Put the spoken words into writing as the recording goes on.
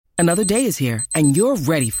Another day is here, and you're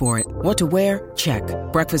ready for it. What to wear? Check.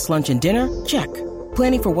 Breakfast, lunch, and dinner? Check.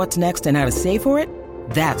 Planning for what's next and how to save for it?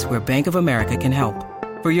 That's where Bank of America can help.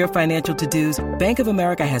 For your financial to-dos, Bank of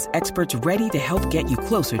America has experts ready to help get you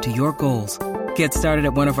closer to your goals. Get started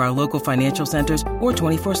at one of our local financial centers or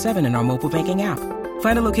 24/7 in our mobile banking app.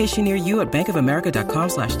 Find a location near you at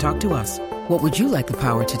bankofamerica.com/talktous. What would you like the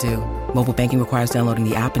power to do? Mobile banking requires downloading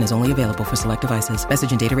the app and is only available for select devices.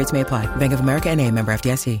 Message and data rates may apply. Bank of America N.A., member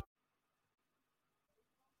FDIC.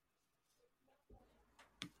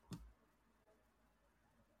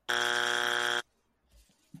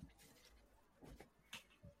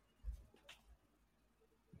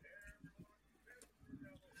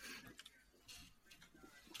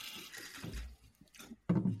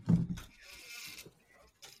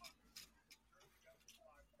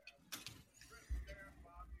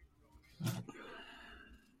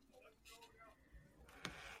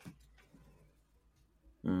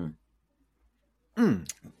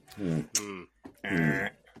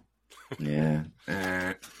 Yeah.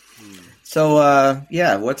 So,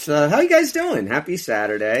 what's how you guys doing? Happy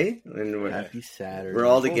Saturday. And Happy Saturday. We're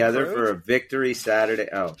all together for a victory Saturday.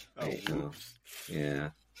 Oh, no. Yeah.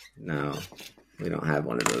 No, we don't have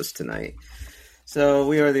one of those tonight. So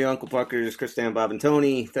we are the Uncle Puckers, Chris, Dan, Bob, and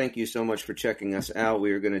Tony. Thank you so much for checking us out.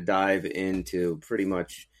 We are going to dive into pretty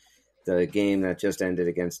much the game that just ended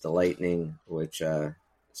against the Lightning, which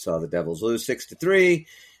saw the Devils lose 6-3.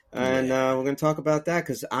 And we're going to talk about that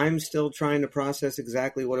because I'm still trying to process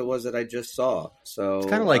exactly what it was that I just saw. So it's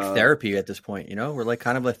kind of like therapy at this point, you know? We're like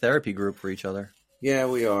kind of a therapy group for each other. Yeah,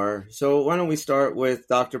 we are. So why don't we start with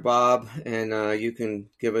Dr. Bob, and you can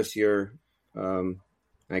give us your,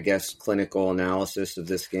 I guess, clinical analysis of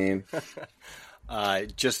this game.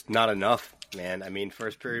 Just not enough, man. I mean,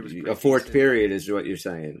 first period was a fourth decent. Period is what you're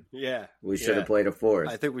saying. Yeah, we should have played a fourth.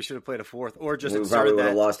 I think we should have played a fourth, or just we probably would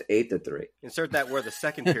have lost 8-3. Insert that where the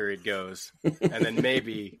second period goes, and then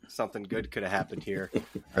maybe something good could have happened here.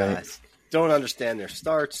 Right. Don't understand their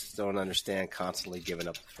starts. Don't understand constantly giving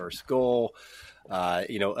up the first goal. A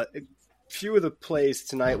few of the plays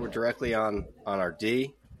tonight were directly on our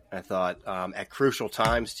D. I thought at crucial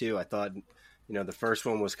times too. I thought. The first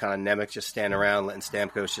one was kind of Nemec just standing around, letting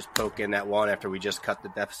Stamkos just poke in that one after we just cut the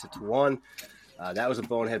deficit to 1. That was a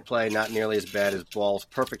bonehead play, not nearly as bad as Ball's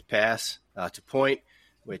perfect pass to Point,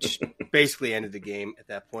 which basically ended the game at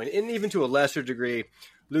that point. And even to a lesser degree,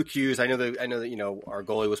 Luke Hughes, I know that our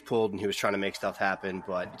goalie was pulled and he was trying to make stuff happen,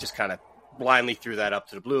 but just kind of blindly threw that up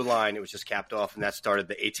to the blue line. It was just capped off, and that started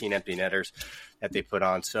the 18 empty netters that they put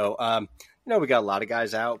on. So, we got a lot of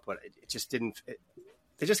guys out, but it just didn't.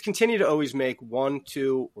 They just continue to always make 1,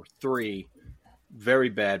 2, or 3 very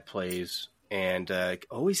bad plays and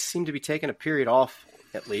always seem to be taking a period off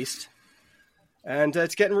at least. And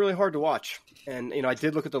it's getting really hard to watch. And, I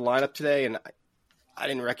did look at the lineup today, and I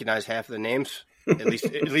didn't recognize half of the names. At least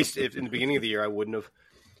if in the beginning of the year I wouldn't have.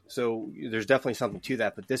 So there's definitely something to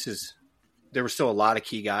that. But there were still a lot of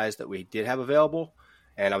key guys that we did have available.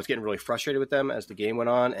 And I was getting really frustrated with them as the game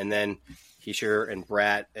went on. And then Hischier and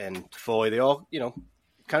Bratt and Foley, they all,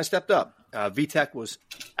 kind of stepped up. Vitek was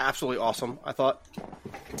absolutely awesome, I thought.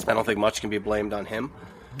 I don't think much can be blamed on him.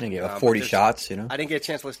 I think 40 shots, I didn't get a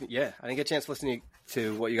chance listening. Yeah, I didn't get a chance listening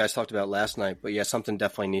to what you guys talked about last night. But yeah, something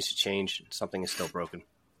definitely needs to change. Something is still broken.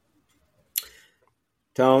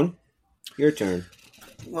 Tone, your turn.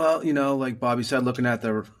 Well, like Bobby said, looking at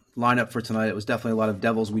the lineup for tonight, it was definitely a lot of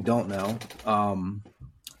Devils we don't know.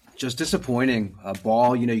 Just disappointing.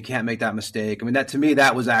 Ball, you can't make that mistake. I mean, to me,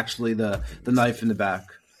 that was actually the knife in the back.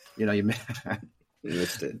 You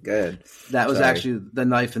missed it. Good. That was actually the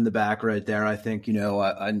knife in the back right there. I think, you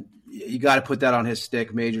got to put that on his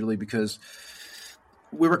stick majorly because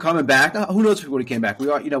we were coming back. Who knows if we would have came back?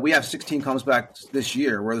 We have 16 comes back this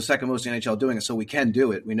year. We're the second most in the NHL doing it, so we can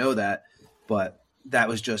do it. We know that. But that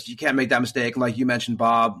was just, you can't make that mistake. Like you mentioned,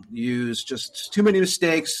 Bob, just too many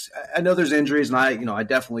mistakes. I know there's injuries, and I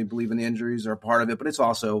definitely believe in the injuries are a part of it, but it's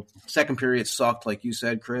also second period sucked, like you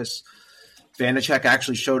said, Chris. Vanacek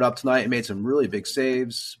actually showed up tonight and made some really big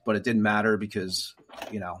saves, but it didn't matter because,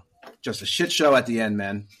 just a shit show at the end,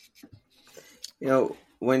 man.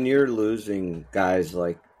 When you're losing guys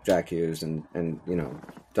like Jack Hughes and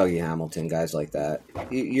Dougie Hamilton, guys like that,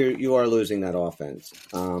 you are losing that offense.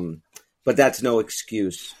 But that's no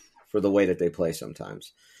excuse for the way that they play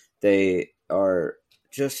sometimes. They are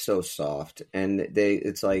just so soft, and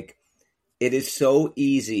it's like it is so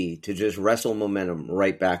easy to just wrestle momentum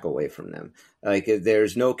right back away from them. Like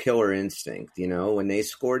there's no killer instinct, when they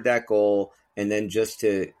scored that goal and then just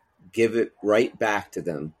to give it right back to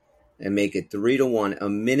them and make it 3-1 a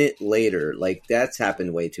minute later, like that's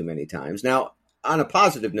happened way too many times. Now, on a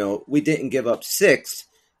positive note, we didn't give up 6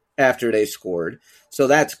 after they scored. So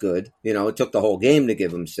that's good. It took the whole game to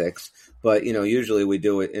give them 6. But, usually we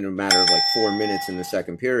do it in a matter of like 4 minutes in the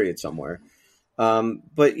second period somewhere.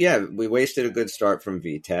 But, yeah, we wasted a good start from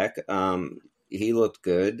Vitek. He looked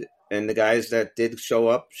good. And the guys that did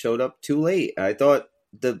showed up too late. I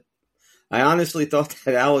honestly thought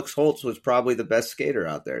that Alex Holtz was probably the best skater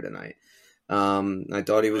out there tonight. I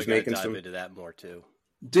thought he was making dive some into that more too.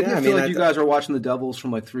 Didn't it feel like you guys were watching the Devils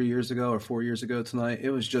from like 3 years ago or 4 years ago tonight?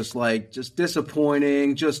 It was just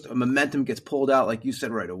disappointing. Just momentum gets pulled out, like you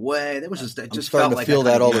said, right away. It just felt like feel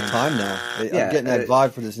that all the time now. Yeah, I'm getting that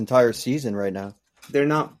vibe for this entire season right now. They're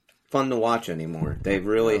not fun to watch anymore. They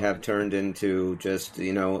really have turned into just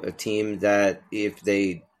a team that if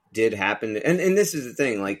they did happen to, and this is the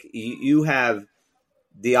thing, like you have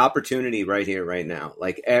the opportunity right here, right now.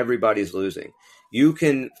 Like everybody's losing. You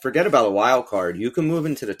can forget about a wild card. You can move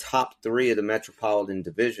into the top 3 of the Metropolitan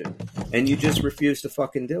Division, and you just refuse to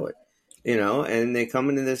fucking do it. And they come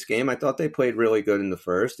into this game. I thought they played really good in the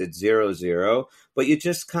first. It's 0-0, but you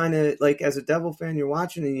just kind of like, as a Devil fan, you're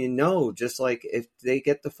watching and just like if they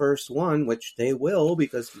get the first one, which they will,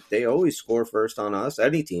 because they always score first on us,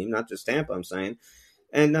 any team, not just Tampa, I'm saying.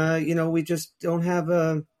 And, we just don't have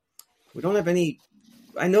any.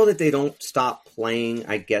 I know that they don't stop playing.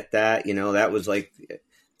 I get that. That was like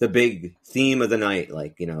the big theme of the night.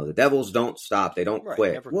 Like, the Devils don't stop. They don't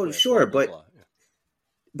quit. Well, quit. Sure, blah, blah, blah.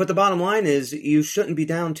 But the bottom line is you shouldn't be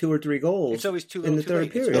down 2 or 3 goals it's always in the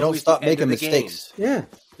third period. They don't stop making mistakes. Yeah.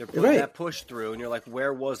 They're putting that push through, and you're like,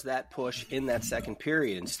 where was that push in that second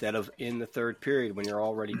period instead of in the third period when you're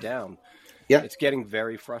already down? Yeah. It's getting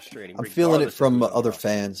very frustrating. I'm feeling it from other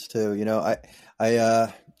fans, too.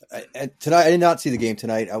 Tonight, I did not see the game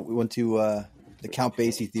tonight. We went to the Count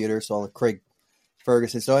Basie Theater, saw Craig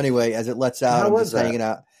Ferguson. So anyway, as it lets out, I'm just hanging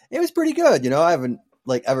out. It was pretty good. I haven't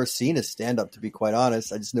ever seen his stand up, to be quite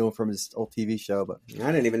honest. I just knew him from his old TV show, but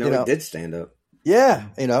I didn't even know he did stand up. Yeah,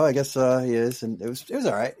 I guess he is, and it was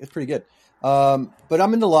all right. It was pretty good. But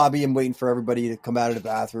I'm in the lobby and waiting for everybody to come out of the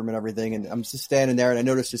bathroom and everything, and I'm just standing there, and I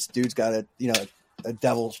noticed this dude's got a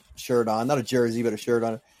Devil shirt on, not a jersey, but a shirt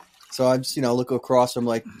on. So I'm just, look across. I'm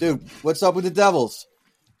like, dude, what's up with the Devils?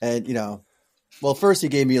 And, well, first he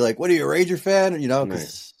gave me like, what are you, a Ranger fan?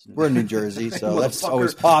 Because we're in New Jersey. So that's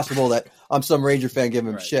always possible that I'm some Ranger fan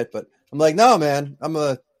giving him shit. But I'm like, no, man, I'm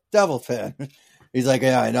a Devil fan. He's like,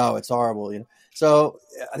 yeah, I know. It's horrible. So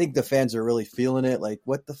I think the fans are really feeling it. Like,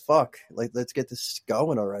 what the fuck? Like, let's get this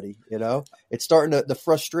going already. It's starting to, the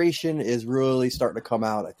frustration is really starting to come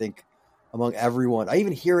out, I think, among everyone. I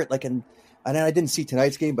even hear it and I didn't see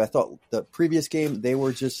tonight's game, but I thought the previous game, they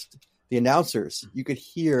were just the announcers. You could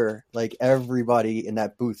hear like everybody in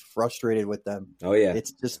that booth frustrated with them. Oh yeah.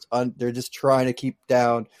 It's just, they're just trying to keep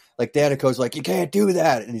down. Like Danico's like, you can't do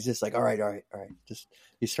that. And he's just like, all right. Just,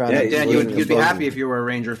 he's trying to. Dan, you'd be happy if you were a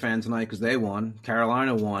Ranger fan tonight because they won.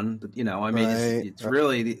 Carolina won. But, it's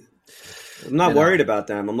really. I'm not worried about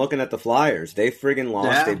them. I'm looking at the Flyers. They friggin' lost.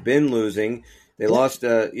 Yeah. They've been losing. They lost,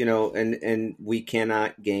 and we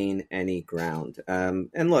cannot gain any ground.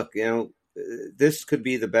 And look, this could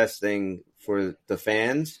be the best thing for the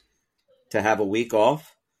fans to have a week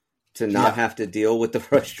off, to not have to deal with the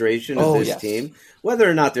frustration of this team, whether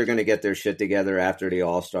or not they're going to get their shit together after the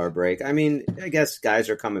All-Star break. I mean, I guess guys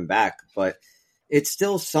are coming back, but it's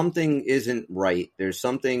still something isn't right. There's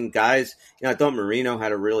something, guys, I thought Marino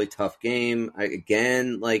had a really tough game.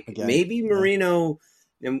 Maybe Marino...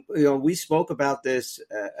 And, we spoke about this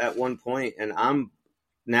at one point, and I'm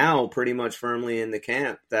now pretty much firmly in the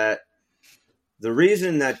camp that the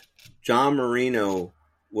reason that John Marino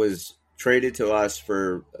was traded to us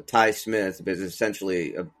for Ty Smith, but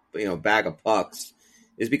essentially a bag of pucks,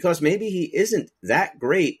 is because maybe he isn't that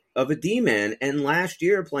great of a D-man. And last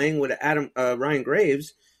year playing with Ryan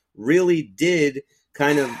Graves really did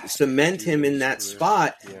kind of cement him in that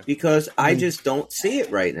spot because I just don't see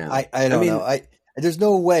it right now. I don't know. There's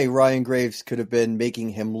no way Ryan Graves could have been making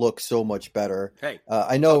him look so much better. Hey,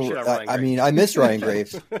 I know. I miss Ryan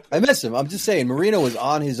Graves. I miss him. I'm just saying, Marino was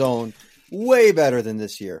on his own way better than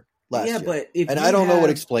this year. Last year. But I don't know what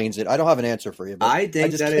explains it. I don't have an answer for you. But I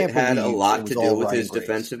think that it had a lot to do with his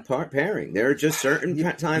defensive pairing. There are just certain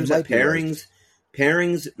times that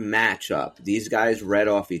pairings match up. These guys read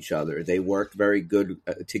off each other. They worked very good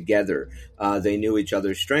together. They knew each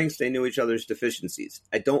other's strengths. They knew each other's deficiencies.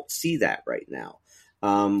 I don't see that right now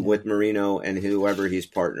with Marino and whoever he's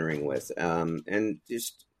partnering with. And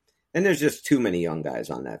there's just too many young guys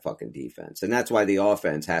on that fucking defense. And that's why the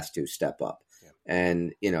offense has to step up. Yeah.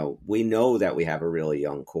 And, we know that we have a really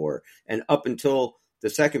young core. And up until the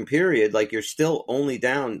second period, like you're still only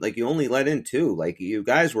down, like you only let in 2. Like you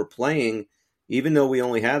guys were playing, even though we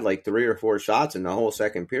only had like 3 or 4 shots in the whole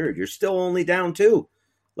second period, you're still only down 2.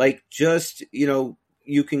 Like just, you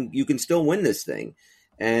can still win this thing.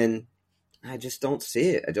 And I just don't see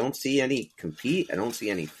it. I don't see any compete. I don't see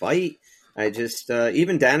any fight. I just,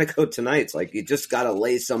 even Danico tonight's like, you just got to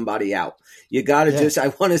lay somebody out. You got to I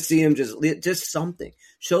want to see him just something.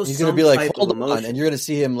 Show he's some going to be like, type hold of emotion. on, and you're going to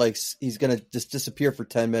see him like, he's going to just disappear for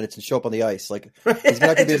 10 minutes and show up on the ice. Like, he's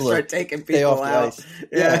not going to be able to start taking stay people off out.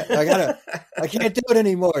 the ice. Yeah, I can't do it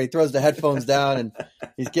anymore. He throws the headphones down and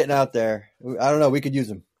he's getting out there. I don't know. We could use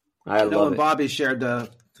him. I love when it. Bobby shared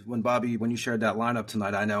when you shared that lineup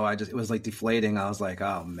tonight, I know it was like deflating. I was like,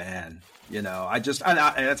 oh man,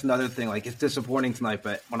 that's another thing. Like it's disappointing tonight,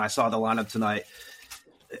 but when I saw the lineup tonight,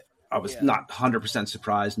 I was not 100%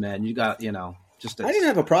 surprised, man. You got, I didn't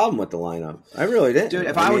have a problem with the lineup. I really didn't. Dude,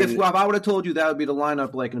 if I would have told you that would be the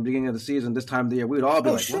lineup, like in the beginning of the season, this time of the year, we'd all be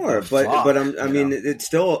like, sure, but it's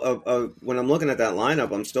still when I'm looking at that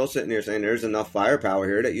lineup, I'm still sitting here saying there's enough firepower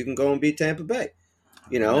here that you can go and beat Tampa Bay.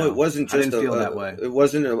 It wasn't just that way. It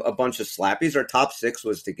wasn't a bunch of slappies. Our top 6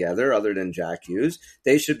 was together, other than Jack Hughes.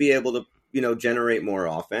 They should be able to, generate more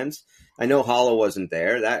offense. I know Hollow wasn't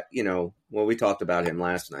there. That, we talked about him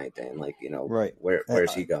last night, Dan. Like, right.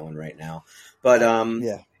 Where's he going right now? But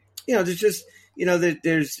there's just,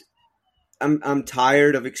 I'm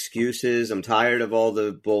tired of excuses. I'm tired of all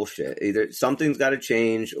the bullshit. Either something's got to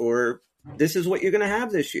change, or this is what you're going to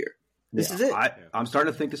have this year. This is it. I'm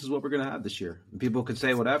starting to think this is what we're going to have this year. People could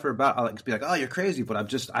say whatever about. I'll be like, "Oh, you're crazy," but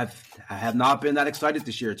I have not been that excited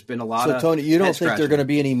this year. It's been a lot. So Tony, you don't think there are going to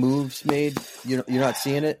be any moves made? You're not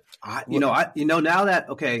seeing it. Now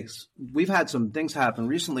that we've had some things happen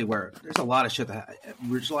recently where there's a lot of shit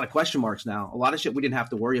there's a lot of question marks now. A lot of shit we didn't have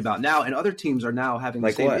to worry about now, and other teams are now having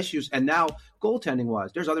the same issues. And now goaltending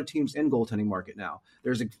wise, there's other teams in goaltending market now.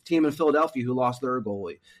 There's a team in Philadelphia who lost their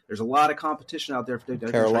goalie. There's a lot of competition out there.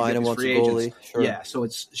 Carolina wants a goalie. Sure. Yeah, so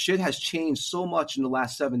shit has changed so much in the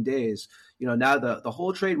last 7 days. Now the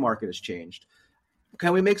whole trade market has changed.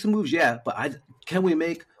 Can we make some moves? Yeah, but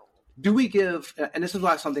do we give, and this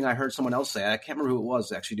is something I heard someone else say, I can't remember who it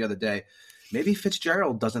was actually the other day, maybe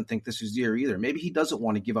Fitzgerald doesn't think this is the year either. Maybe he doesn't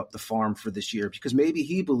want to give up the farm for this year because maybe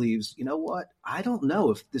he believes, you know what, I don't know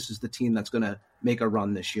if this is the team that's going to make a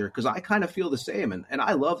run this year, because I kind of feel the same. And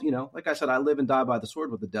I love, like I said, I live and die by the sword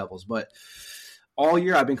with the Devils, but all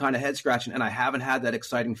year I've been kind of head scratching, and I haven't had that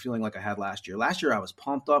exciting feeling like I had last year. Last year I was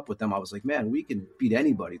pumped up with them. I was like, man, we can beat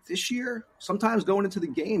anybody. This year, sometimes going into the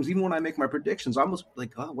games, even when I make my predictions, I'm almost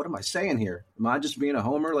like, oh, what am I saying here? Am I just being a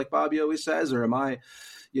homer like Bobby always says, or am I,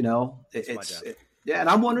 and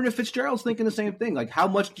I'm wondering if Fitzgerald's thinking the same thing. Like, how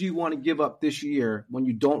much do you want to give up this year when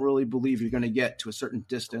you don't really believe you're going to get to a certain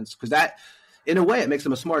distance? Because that, in a way, it makes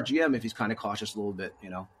him a smart GM if he's kind of cautious a little bit,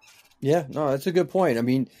 Yeah, no, that's a good point. I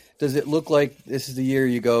mean, does it look like this is the year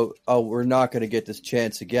you go, oh, we're not going to get this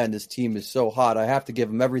chance again. This team is so hot. I have to give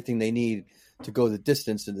them everything they need to go the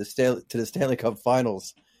distance to the Stanley Cup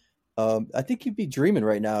Finals. I think you'd be dreaming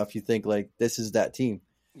right now if you think like this is that team.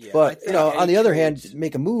 Yeah, but, on the other hand,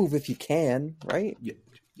 make a move if you can, right? Yeah.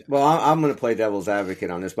 Well, I'm going to play devil's advocate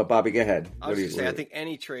on this, but Bobby, go ahead. I think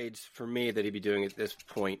any trades for me that he'd be doing at this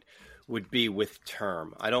point would be with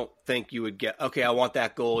term. I don't think you would get, okay, I want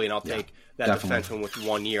that goalie and I'll take that defenseman with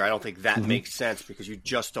 1 year. I don't think that makes sense because you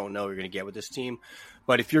just don't know what you're going to get with this team.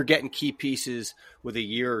 But if you're getting key pieces with a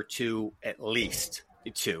year or two, at least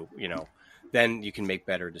two, then you can make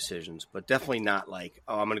better decisions. But definitely not like,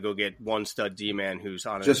 oh, I'm going to go get one stud D-man who's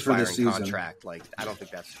on an expiring contract. Like, I don't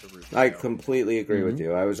think that's the route. I completely agree with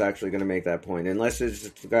you. I was actually going to make that point. Unless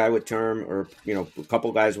it's a guy with term or, a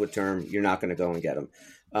couple guys with term, you're not going to go and get them.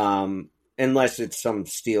 Unless it's some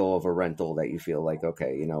steal of a rental that you feel like,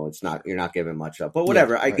 okay, it's not, you're not giving much up. But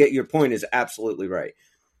whatever, I get your point is absolutely right.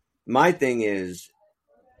 My thing is,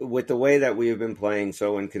 with the way that we have been playing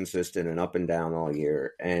so inconsistent and up and down all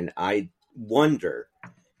year, and I wonder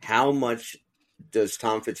how much does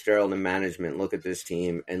Tom Fitzgerald and management look at this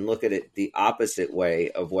team and look at it the opposite way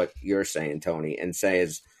of what you're saying, Tony, and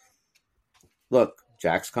says, look,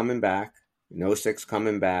 Jack's coming back. Nosik's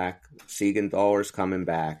coming back. Siegenthaler's coming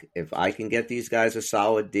back. If I can get these guys a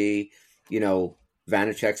solid D,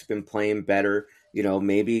 Vanacek's been playing better.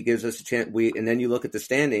 Maybe it gives us a chance. And then you look at the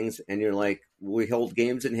standings and you're like, we hold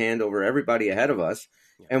games in hand over everybody ahead of us.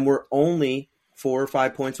 And we're only 4 or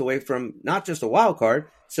 5 points away from not just a wild card,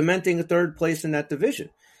 cementing a third place in that division.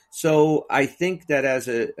 So I think that as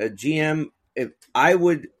a GM,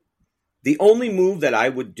 the only move that I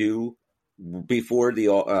would do before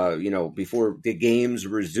the before the games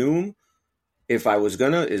resume if I was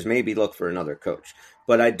gonna, is maybe look for another coach.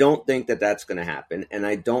 But I don't think that that's going to happen, and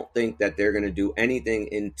I don't think that they're going to do anything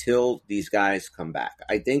until these guys come back.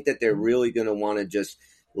 I think that they're really going to want to just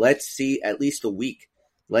let's see at least a week.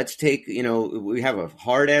 Let's take, we have a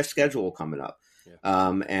hard-ass schedule coming up.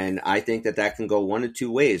 Yeah. And I think that can go one of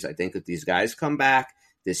two ways. I think if these guys come back,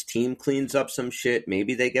 this team cleans up some shit,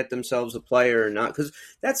 maybe they get themselves a player or not. Because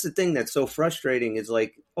that's the thing that's so frustrating is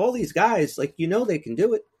like all these guys, like, they can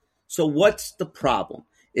do it. So what's the problem?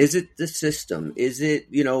 Is it the system? Is it,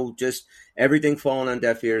 just everything falling on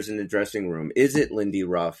deaf ears in the dressing room? Is it Lindy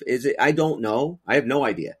Ruff? Is it? I don't know. I have no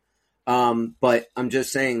idea. But I'm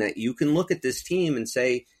just saying that you can look at this team and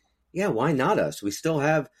say, yeah, why not us? We still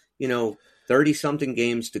have, 30-something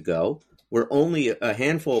games to go. We're only a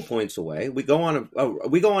handful of points away. We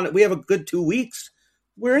have a good 2 weeks.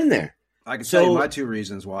 We're in there. I can tell you my two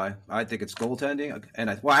reasons why. I think it's goaltending, and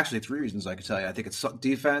actually 3 reasons I can tell you. I think it's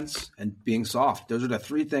defense and being soft. Those are the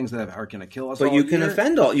 3 things that are going to kill us. But you can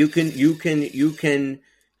offend all. You can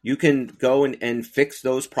go and fix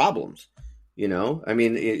those problems. I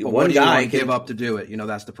mean, one guy give up to do it.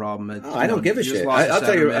 That's the problem. I don't give a shit. I'll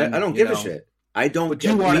tell you, I don't give a shit. I don't. But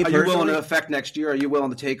are you willing to affect next year? Are you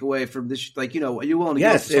willing to take away from this? Are you willing to?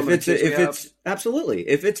 Yes, if it's absolutely,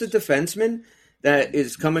 if it's a defenseman that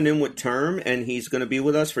is coming in with term and he's going to be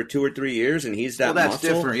with us for 2 or 3 years and he's that that's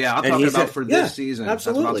muscle, different. Yeah, I'm talking about for this season.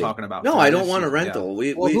 Absolutely. That's what I'm talking about. No, I don't want a rental.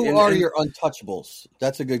 Yeah. Who are your untouchables?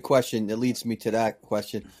 That's a good question. That leads me to that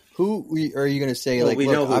question. Who are you going to say? We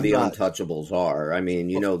know who the untouchables are. I mean,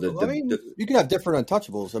 you can have different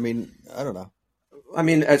untouchables. I mean, I don't know. I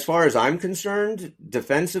mean, as far as I'm concerned,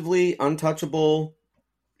 defensively, untouchable,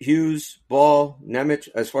 Hughes, Ball, Nemec,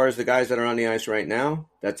 as far as the guys that are on the ice right now.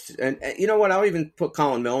 And you know what? I'll even put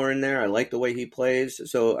Colin Miller in there. I like the way he plays.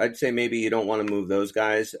 So I'd say maybe you don't want to move those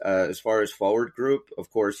guys. As far as forward group, of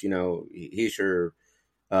course, Hischier,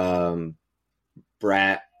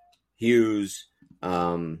 Bratt, Hughes,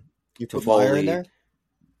 you put Meyer in there?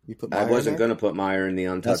 I wasn't going to put Meyer in the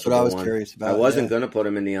untouchable. That's what I was curious about. I wasn't going to put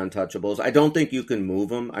him in the untouchables. I don't think you can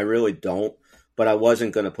move him. I really don't. But I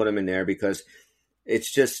wasn't going to put him in there because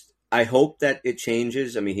it's just, I hope that it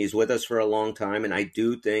changes. I mean, he's with us for a long time, and I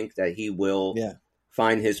do think that he will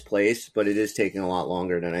find his place, but it is taking a lot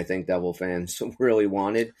longer than I think Devil fans really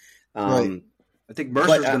wanted. Right. I think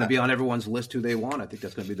Mercer's going to be on everyone's list who they want. I think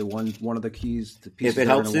that's going to be one of the keys. If it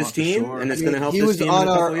helps this team, and it's going to help this team in a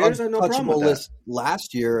couple years, I have no problem with list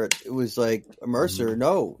last year. It was like Mercer,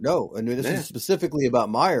 no. And this is specifically about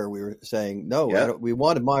Meyer. We were saying, no, we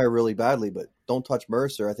wanted Meyer really badly, but don't touch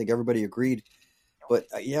Mercer. I think everybody agreed. But,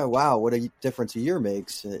 wow, what a difference a year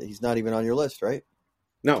makes. He's not even on your list, right?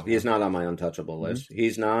 No, he is not on my untouchable list.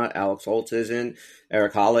 He's not. Alex Holtz isn't.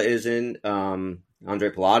 Eric Haula isn't.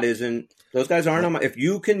 Andre Palat isn't. Those guys aren't on my. If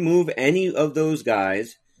you can move any of those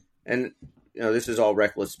guys, and this is all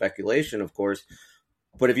reckless speculation, of course,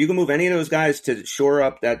 but if you can move any of those guys to shore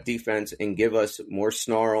up that defense and give us more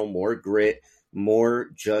snarl, more grit,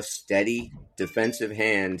 more just steady defensive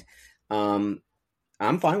hand, I'm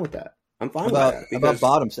fine with that. I'm fine with that. About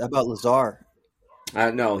bottoms? How about Lazar?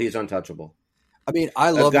 No, he's untouchable. I mean,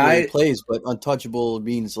 I love the way he plays, but untouchable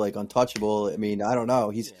means like untouchable. I mean, I don't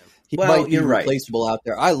know. He might be replaceable out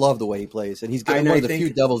there. I love the way he plays, and he's one of the few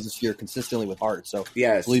Devils this year consistently with heart. So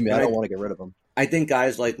believe me, I don't want to get rid of him. I think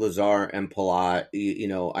guys like Lazar and Palat,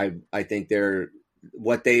 I think they're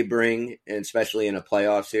what they bring, and especially in a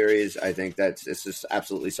playoff series. I think this is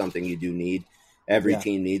absolutely something you do need. Every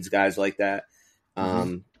team needs guys like that.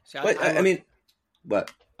 I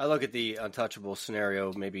look at the untouchable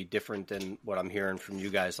scenario maybe different than what I'm hearing from you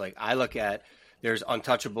guys. Like I look at. There's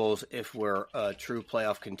untouchables if we're a true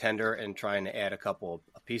playoff contender and trying to add a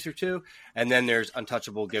piece or two. And then there's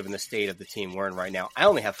untouchable given the state of the team we're in right now. I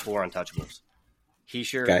only have 4 untouchables.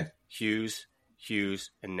 Hischier, Hughes,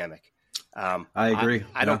 and Nemec. I agree.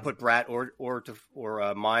 I don't put Bratt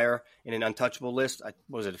or Meyer in an untouchable list.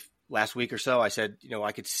 Last week or so? I said,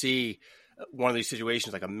 I could see one of these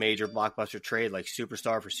situations like a major blockbuster trade like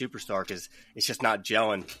superstar for superstar because it's just not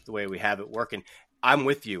gelling the way we have it working. I'm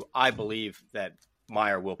with you. I believe that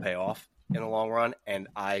Meyer will pay off in the long run, and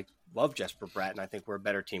I love Jesper Bratt, and I think we're a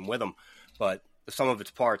better team with him. But the sum of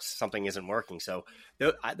its parts, something isn't working. So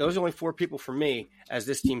those are only 4 people for me as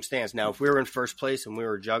this team stands. Now, if we were in first place and we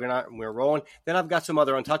were a juggernaut and we were rolling, then I've got some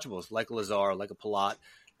other untouchables like Lazar, like a Palat,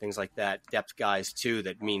 things like that, depth guys too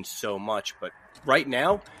that mean so much. But right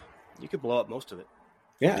now, you could blow up most of it.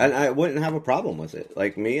 Yeah, and I wouldn't have a problem with it.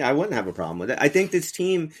 Like me, I wouldn't have a problem with it. I think this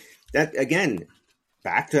team, that again,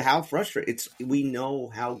 back to how frustrating we know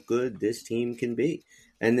how good this team can be.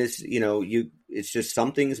 And this, it's just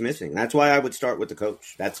something's missing. That's why I would start with the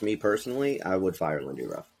coach. That's me personally. I would fire Lindy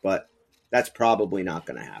Ruff, but that's probably not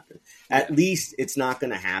going to happen. At least it's not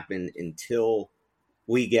going to happen until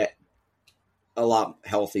we get a lot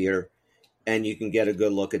healthier and you can get a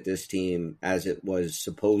good look at this team as it was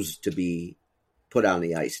supposed to be put on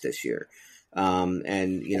the ice this year.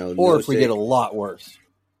 And, you know, or if we get a lot worse.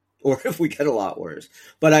 Or if we get a lot worse.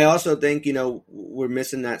 But I also think, you know, we're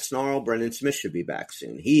missing that snarl. Brendan Smith should be back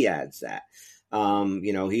soon. He adds that.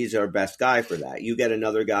 You know, he's our best guy for that. You get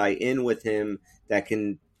another guy in with him that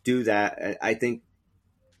can do that. I think,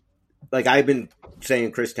 like I've been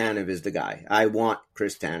saying, Chris Tanev is the guy. I want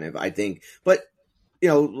Chris Tanev, I think. But, you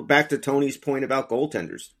know, back to Tony's point about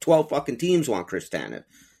goaltenders. 12 fucking teams want Chris Tanev.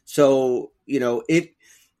 So, you know, if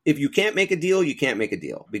you can't make a deal, you can't make a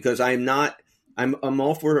deal. Because I'm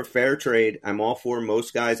all for a fair trade. I'm all for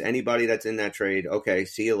most guys, anybody that's in that trade. Okay,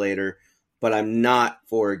 see you later. But I'm not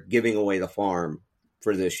for giving away the farm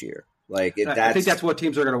for this year. Like I think that's what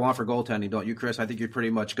teams are going to want for goaltending, don't you, Chris? I think you're pretty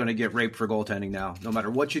much going to get raped for goaltending now. No matter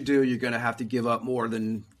what you do, you're going to have to give up more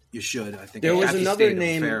than you should. I think there was another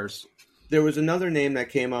name. There was another name that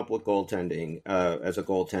came up with goaltending as a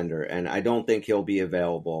goaltender, and I don't think he'll be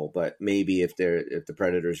available. But maybe if the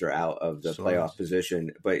Predators are out of the playoff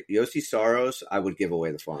position, but Yossi Saros, I would give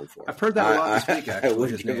away the farm for. I've heard that a lot this week. Actually, I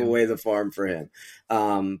would give away the farm for him,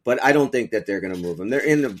 but I don't think that they're going to move him. They're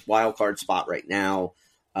in the wild card spot right now.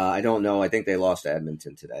 I don't know. I think they lost to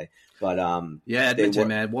Edmonton today, but Edmonton,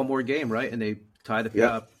 man, one more game, right, and they tie the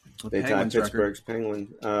They tied Pittsburgh's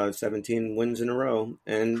Penguin 17 wins in a row,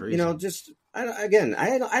 and Crazy. You know, just I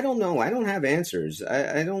don't know. I don't have answers.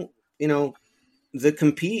 I don't, you know, the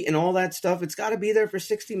compete and all that stuff. It's got to be there for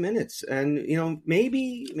 60 minutes, and you know,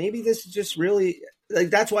 maybe this is just really like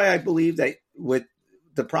that's why I believe that with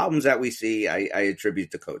the problems that we see, I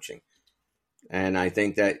attribute to coaching, and I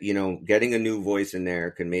think that you know, getting a new voice in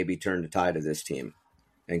there can maybe turn the tide of this team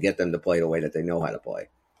and get them to play the way that they know how to play.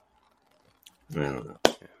 I don't know.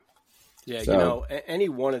 Yeah, so, you know, any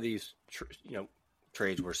one of these,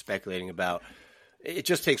 trades we're speculating about, it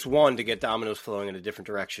just takes one to get dominoes flowing in a different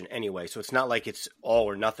direction anyway. So it's not like it's all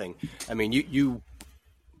or nothing. I mean, you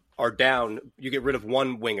are down, you get rid of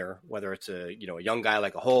one winger, whether it's a young guy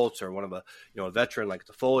like a Holtz or one of a veteran like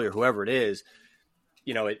Toffoli or whoever it is.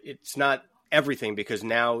 You know, it's not everything because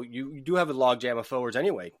now you do have a logjam of forwards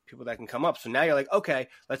anyway, people that can come up. So now you're like, okay,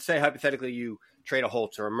 let's say hypothetically you trade a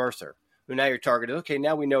Holtz or a Mercer. Now you're targeted. Okay,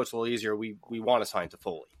 now we know it's a little easier. We want to sign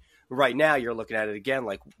Toffoli. Right now, you're looking at it again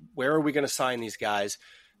like, where are we going to sign these guys?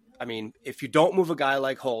 I mean, if you don't move a guy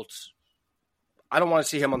like Holtz, I don't want to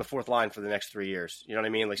see him on the fourth line for the next 3 years. You know what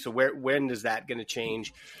I mean? Like, so when is that going to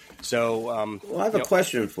change? So, well, I have a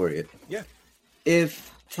question for you. Yeah.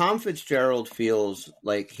 If Tom Fitzgerald feels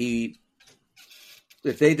like if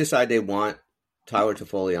they decide they want Tyler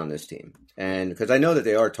Toffoli on this team, and because I know that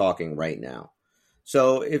they are talking right now.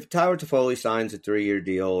 So if Tyler Toffoli signs a 3-year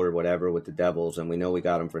deal or whatever with the Devils, and we know we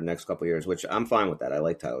got him for the next couple of years, which I'm fine with that. I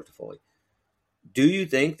like Tyler Toffoli. Do you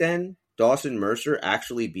think then Dawson Mercer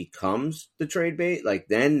actually becomes the trade bait? Like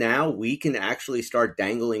then now we can actually start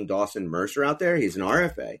dangling Dawson Mercer out there. He's an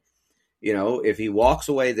RFA. You know, if he walks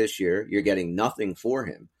away this year, you're getting nothing for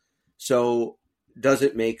him. So does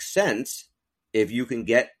it make sense if you can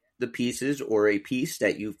get the pieces or a piece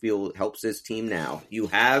that you feel helps this team now? You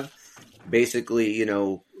have basically,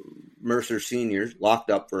 Mercer Sr.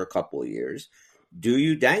 locked up for a couple of years. Do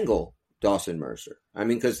you dangle Dawson Mercer? I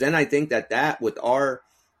mean, because then I think that with our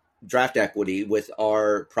draft equity, with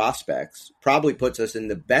our prospects, probably puts us in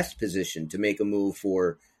the best position to make a move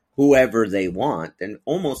for whoever they want than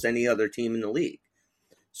almost any other team in the league.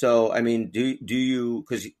 So, I mean, do you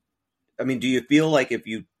feel like if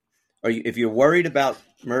you're worried about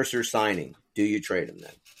Mercer signing, do you trade him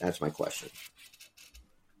then? That's my question.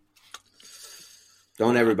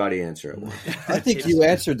 Don't everybody answer it. I think you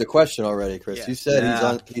answered the question already, Chris. Yeah. You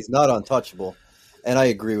said he's not untouchable, and I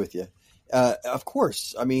agree with you. Of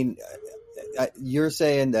course, I mean, you're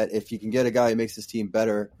saying that if you can get a guy who makes this team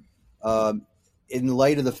better, in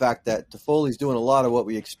light of the fact that Toffoli's doing a lot of what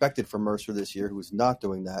we expected from Mercer this year, who's not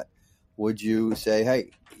doing that, would you say, hey,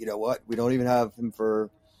 you know what? We don't even have him for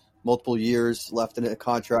multiple years left in a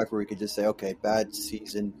contract where we could just say, okay, bad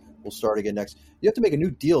season, we'll start again next. You have to make a new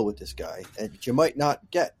deal with this guy, and you might not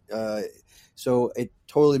get. So it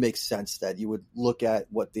totally makes sense that you would look at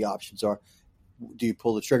what the options are. Do you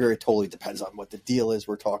pull the trigger? It totally depends on what the deal is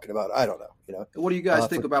we're talking about. I don't know. What do you guys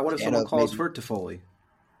think about what if someone calls for Toffoli?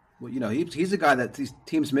 Well, he's a guy that these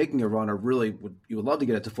teams making a run are really you would love to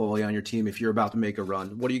get a Toffoli on your team if you're about to make a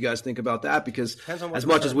run. What do you guys think about that? Because as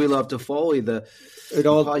much as we love Toffoli, you'd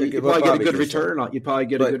probably get a good return on. You'd probably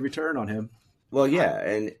get a good return on him. Well, yeah,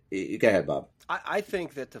 and go ahead, Bob. I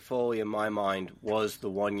think that Toffoli, in my mind, was the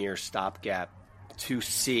 1 year stopgap to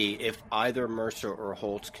see if either Mercer or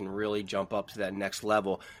Holtz can really jump up to that next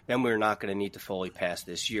level. Then we're not going to need Toffoli past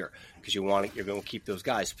this year because you're going to keep those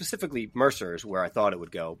guys. Specifically, Mercer is where I thought it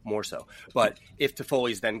would go more so. But if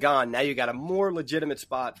Toffoli's then gone, now you got a more legitimate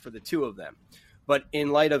spot for the two of them. But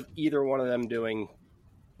in light of either one of them doing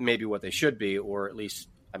maybe what they should be, or at least,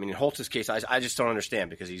 I mean, in Holtz's case, I just don't understand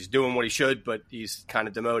because he's doing what he should, but he's kind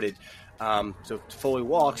of demoted. So if Toffoli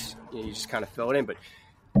walks, you just kind of fill it in. But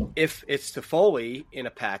if it's Toffoli in a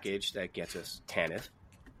package that gets us Tanev,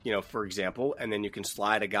 for example, and then you can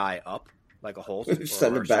slide a guy up like a Holtz,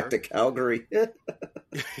 send him back to Calgary.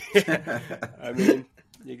 I mean,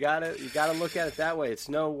 you gotta look at it that way. It's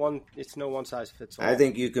no one size fits all. I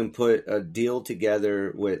think you can put a deal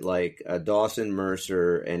together with like a Dawson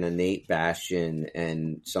Mercer and a Nate Bastian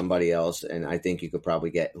and somebody else, and I think you could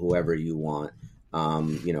probably get whoever you want.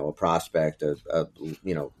 A prospect,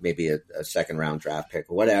 maybe a second round draft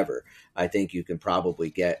pick, whatever. I think you can probably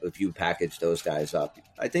get if you package those guys up.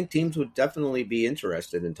 I think teams would definitely be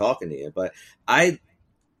interested in talking to you. But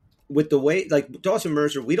with the way like Dawson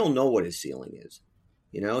Mercer, we don't know what his ceiling is.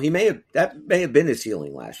 He may have been his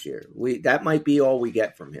ceiling last year. That might be all we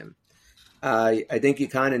get from him. I think you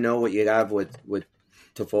kind of know what you have with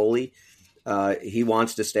Toffoli. He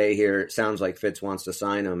wants to stay here. It sounds like Fitz wants to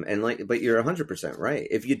sign him, but you're 100% right.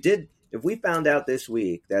 If we found out this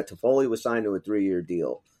week that Toffoli was signed to a 3-year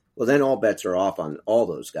deal, well, then all bets are off on all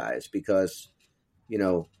those guys because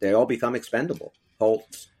they all become expendable.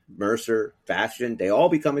 Holtz, Mercer, Bastian, they all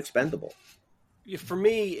become expendable. For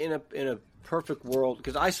me, in a perfect world,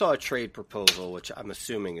 because I saw a trade proposal, which I'm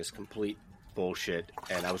assuming is complete bullshit,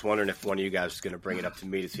 and I was wondering if one of you guys was going to bring it up to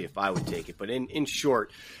me to see if I would take it. But in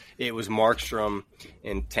short, it was Markstrom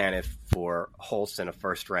and Tanev for Holtz in a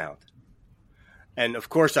first round. And, of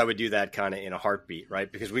course, I would do that kind of in a heartbeat,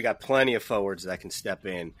 right? Because we got plenty of forwards that can step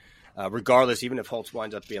in, regardless, even if Holtz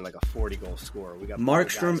winds up being like a 40-goal scorer. We got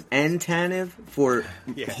Markstrom and Tanev for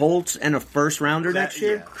Holtz and a first-rounder next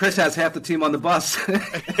year? Yeah. Chris has half the team on the bus. Are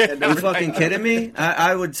you fucking kidding me?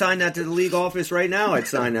 I would sign that to the league office right now. I'd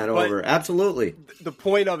sign that over. Absolutely. The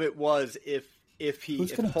point of it was if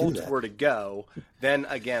Holtz were to go, then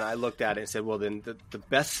again I looked at it and said, well, then the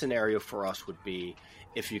best scenario for us would be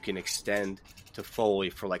if you can extend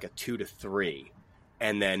Toffoli for like a 2 to 3,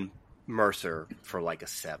 and then Mercer for like a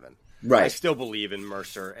 7. Right. I still believe in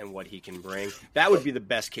Mercer and what he can bring. That would be the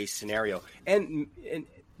best case scenario. And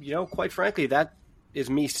quite frankly, that is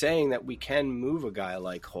me saying that we can move a guy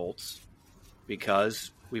like Holtz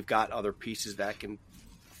because we've got other pieces that can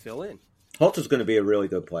fill in. Holtz is going to be a really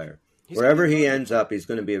good player. Wherever he ends up, he's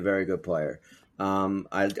going to be a very good player. He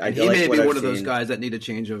may be one of those guys that need a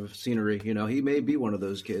change of scenery. He may be one of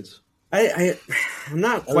those kids. I'm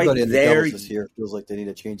not quite there. This year feels like they need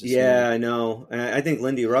a change of scenery. Yeah, I know. I think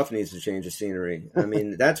Lindy Ruff needs to change of scenery. I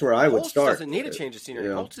mean, that's where I would start. Holtz doesn't need a change of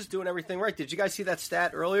scenery. Holtz is doing everything right. Did you guys see that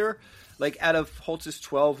stat earlier? Like, out of Holtz's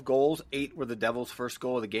 12 goals, 8 were the Devils' first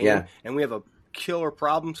goal of the game. Yeah. And we have a killer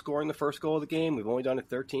problem scoring the first goal of the game. We've only done it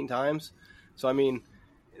 13 times. So, I mean,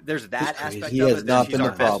 there's that aspect he of has it. Not He's been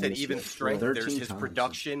our the problem best at even strength. There's his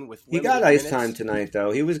production with he got ice time tonight,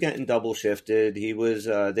 though. He was getting double shifted. He was.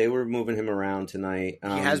 They were moving him around tonight. He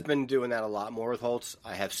has been doing that a lot more with Holtz.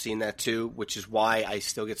 I have seen that too, which is why I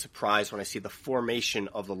still get surprised when I see the formation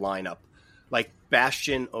of the lineup, like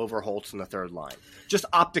Bastian over Holtz in the third line, just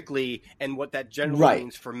optically, and what that generally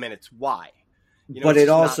means for minutes. Why? But it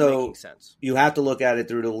also, you have to look at it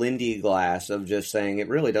through the Lindy glass of just saying it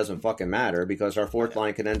really doesn't fucking matter because our fourth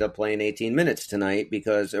line could end up playing 18 minutes tonight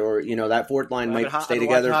that fourth line might stay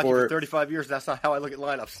together for 35 years. That's not how I look at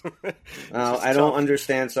lineups. I don't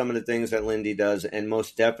understand some of the things that Lindy does, and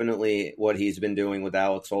most definitely what he's been doing with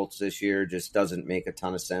Alex Holtz this year just doesn't make a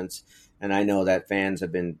ton of sense. And I know that fans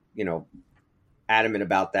have been, adamant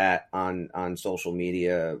about that on social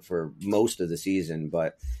media for most of the season.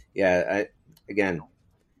 But yeah,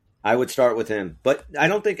 I would start with him, but I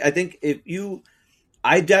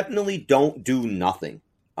definitely don't do nothing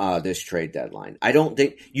this trade deadline. I don't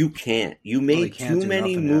think you can't. You made too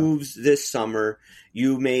many moves this summer.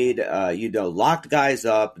 You made, locked guys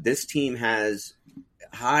up. This team has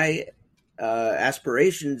high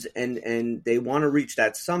aspirations and they want to reach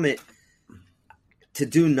that summit. To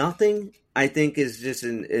do nothing, I think is just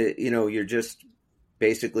you're just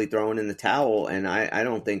basically throwing in the towel, and I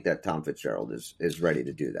don't think that Tom Fitzgerald is ready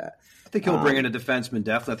to do that. I think he'll bring in a defenseman,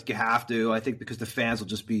 definitely. I think you have to. I think because the fans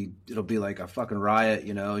it'll be like a fucking riot,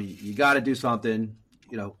 You got to do something.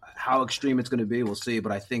 How extreme it's going to be, we'll see.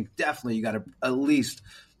 But I think definitely you got to at least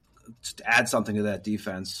add something to that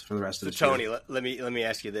defense for the rest of the Tony, year. let me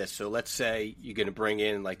ask you this. So let's say you're going to bring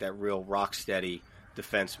in like that real rock steady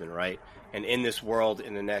defenseman, right? And in this world,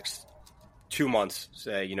 in the next 2 months,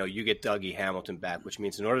 say, you get Dougie Hamilton back, which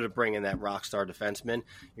means in order to bring in that rock star defenseman,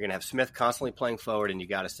 you're going to have Smith constantly playing forward, and you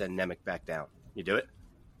got to send Nemec back down. You do it?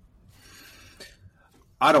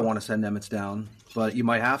 I don't want to send Nemitz down, but you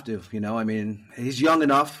might have to. I mean, he's young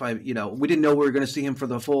enough. We didn't know we were going to see him for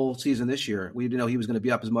the full season this year. We didn't know he was going to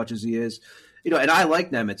be up as much as he is. And I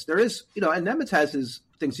like Nemitz. There is, and Nemitz has his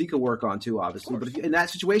things he could work on too, obviously. But in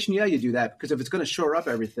that situation, yeah, you do that because if it's going to shore up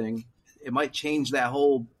everything, it might change the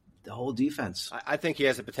whole defense. I think he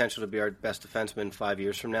has the potential to be our best defenseman 5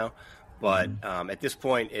 years from now. But at this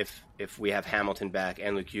point, if we have Hamilton back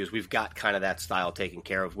and Luke Hughes, we've got kind of that style taken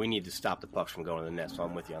care of. We need to stop the pucks from going to the net. So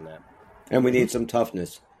I'm with you on that. And we need some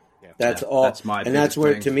toughness. Yeah. That's all. That's my and that's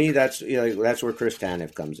where, thing. to me, that's where Chris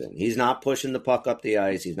Tanev comes in. He's not pushing the puck up the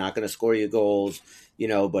ice. He's not going to score you goals,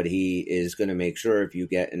 but he is going to make sure if you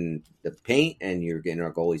get in the paint and you're getting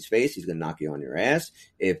our goalie's face, he's going to knock you on your ass.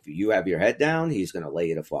 If you have your head down, he's going to lay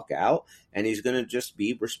you the fuck out, and he's going to just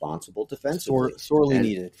be responsible defensively. Sorely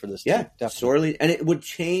needed for this team. Yeah, Definitely. sorely. And it would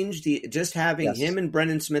change just having him and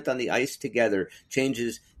Brendan Smith on the ice together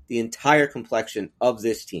changes the entire complexion of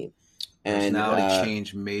this team. And personality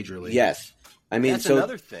change majorly. Yes. I mean, that's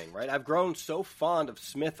another thing, right? I've grown so fond of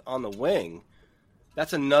Smith on the wing.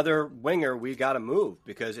 That's another winger we got to move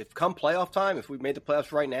because if come playoff time, if we made the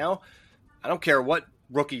playoffs right now, I don't care what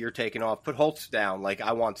rookie you're taking off. Put Holtz down. Like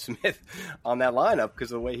I want Smith on that lineup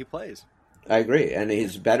because of the way he plays. I agree, and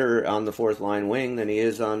he's better on the fourth line wing than he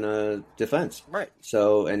is on defense. Right.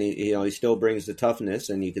 So, and he still brings the toughness,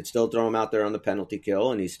 and you could still throw him out there on the penalty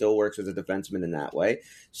kill, and he still works as a defenseman in that way.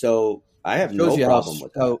 So, I have no problem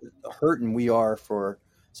with that. How hurting we are for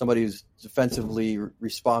somebody who's defensively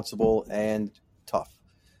responsible and tough.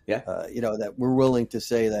 Yeah. That we're willing to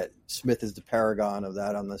say that Smith is the paragon of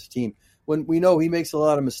that on this team. When we know he makes a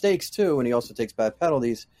lot of mistakes too, and he also takes bad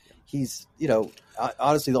penalties. He's,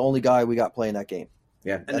 honestly the only guy we got playing that game.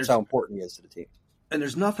 Yeah. That's how important he is to the team. And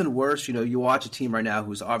there's nothing worse, you watch a team right now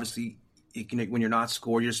who's obviously, when you're not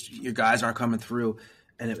scored, your guys aren't coming through.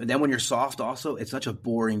 And then when you're soft also, it's such a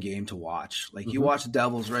boring game to watch. Like you watch the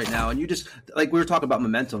Devils right now and you just, like we were talking about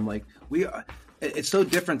momentum, like it's so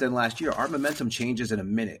different than last year. Our momentum changes in a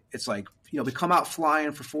minute. It's like, we come out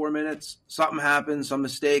flying for 4 minutes, something happens, some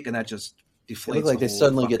mistake, and that just deflates. It looks like they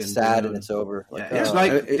suddenly get sad and it's over. Like,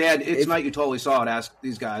 it's night you totally saw it. Ask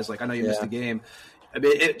these guys. Like I know you missed the game. I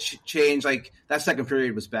mean, it changed. Like that second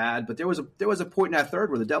period was bad, but there was a point in that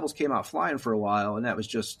third where the Devils came out flying for a while, and that was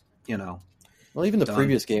just Well, even the done.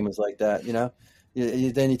 previous game was like that.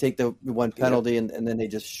 Then you take the one penalty, and then they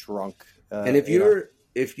just shrunk. And if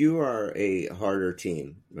you are a harder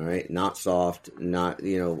team, right, not soft, not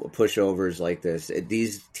pushovers like this,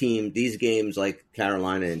 these games like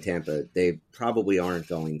Carolina and Tampa, they probably aren't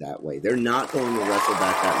going that way. They're not going to wrestle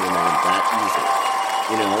back that momentum that easy,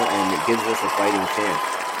 and it gives us a fighting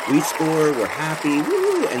chance. We score, we're happy,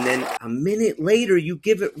 woo, and then a minute later you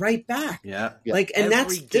give it right back. Yeah.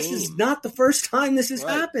 This is not the first time this has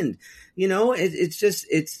happened.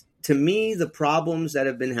 It's to me the problems that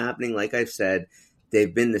have been happening, like I've said,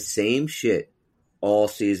 they've been the same shit all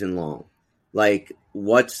season long. Like,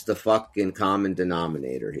 what's the fucking common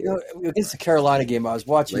denominator here? Against the Carolina game, I was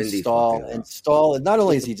watching Lindy Stahl, and not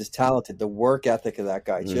only is he just talented, the work ethic of that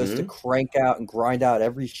guy, just to crank out and grind out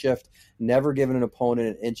every shift, never giving an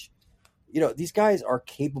opponent an inch. These guys are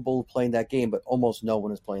capable of playing that game, but almost no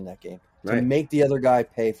one is playing that game. Right. To make the other guy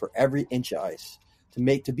pay for every inch of ice,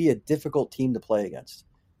 to be a difficult team to play against.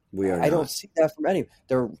 I don't see that from any.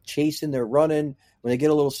 They're chasing, they're running. When they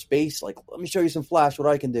get a little space, like, let me show you some flash, what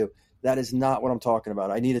I can do. That is not what I'm talking about.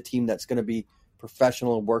 I need a team that's going to be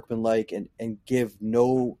professional and workmanlike and give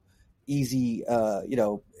no easy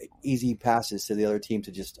passes to the other team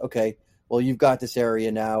to just, okay, well, you've got this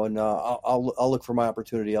area now, and I'll look for my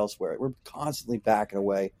opportunity elsewhere. We're constantly backing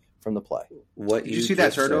away from the play. Did you see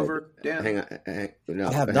that turnover, Dan? Hang on. No,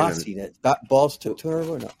 I have not seen it. Balls to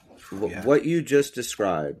turnover? No. What you just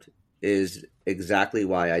described is exactly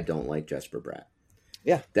why I don't like Jesper Bratt.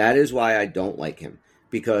 Yeah. That is why I don't like him.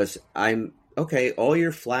 Because all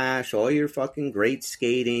your flash, all your fucking great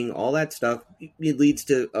skating, all that stuff, it leads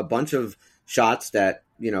to a bunch of shots that,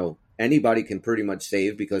 anybody can pretty much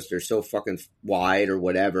save because they're so fucking wide or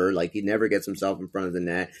whatever. Like, he never gets himself in front of the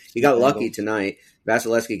net. He got lucky tonight.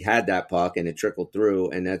 Vasilevsky had that puck and it trickled through,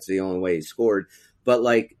 and that's the only way he scored. But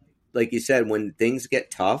like you said, when things get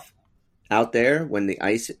tough out there, when the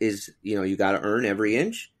ice is, you got to earn every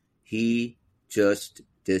inch, he just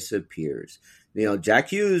disappears. Jack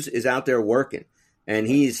Hughes is out there working. And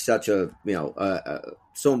he's such a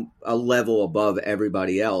a level above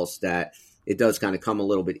everybody else that it does kind of come a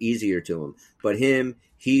little bit easier to him. But him,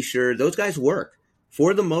 Hischier, those guys work.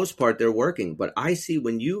 For the most part, they're working. But I see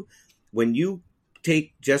when you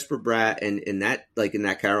take Jesper Bratt and in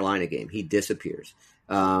that Carolina game, he disappears.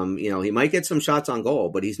 He might get some shots on goal,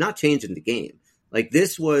 but he's not changing the game. Like,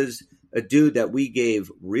 this was a dude that we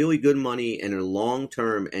gave really good money and a long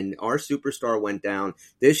term, and our superstar went down.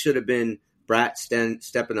 This should have been Bratt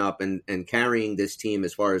stepping up and carrying this team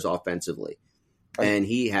as far as offensively. Right. And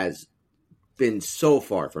he has been so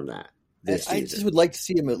far from that this season. I just would like to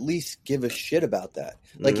see him at least give a shit about that.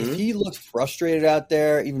 Like, if he looks frustrated out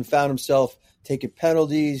there, even found himself taking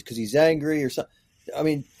penalties because he's angry or something. I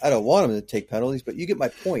mean, I don't want him to take penalties, but you get my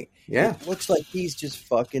point. Yeah. It looks like he's just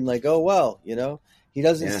fucking like, oh, well, He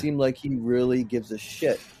doesn't seem like he really gives a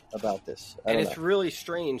shit about this. And it's really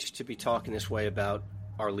strange to be talking this way about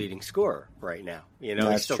our leading scorer right now.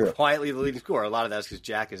 That's he's still quietly the leading scorer. A lot of that's because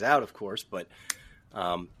Jack is out, of course. But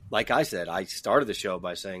like I said, I started the show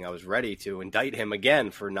by saying I was ready to indict him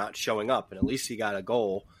again for not showing up. And at least he got a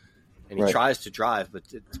goal, and he tries to drive. But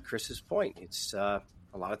to Chris's point, it's a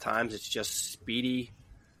lot of times it's just speedy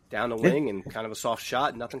down the wing and kind of a soft shot,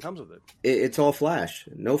 and nothing comes with it. It's all flash,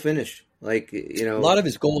 no finish. Like, a lot of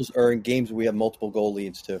his goals are in games where we have multiple goal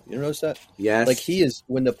leads too. You notice that? Yes. Like, he is,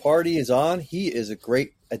 when the party is on, he is a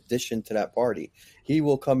great addition to that party. He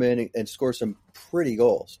will come in and score some pretty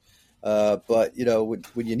goals. But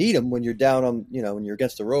when you need him, when you're down on, when you're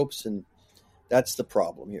against the ropes, and that's the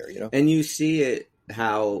problem here. And you see it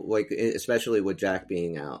how, like, especially with Jack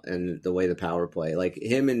being out and the way the power play, like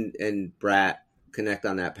him and Bratt connect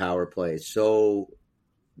on that power play. So,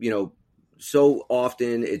 so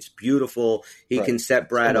often it's beautiful. He can set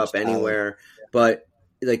Bratt up anywhere, but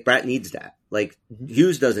like Bratt needs that. Like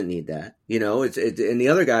Hughes doesn't need that. And the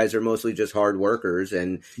other guys are mostly just hard workers,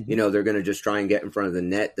 and they're going to just try and get in front of the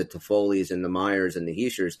net. The Toffoli's and the Myers and the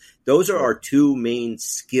Hischiers. Those are our two main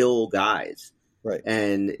skill guys. Right.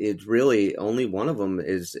 And it's really only one of them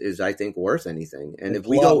is I think worth anything. And if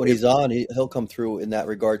we go when he's on, he'll come through in that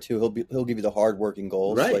regard too. He'll give you the hard working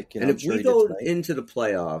goals. Right. Like, and if we go into the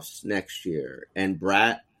playoffs next year and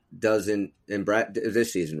Bratt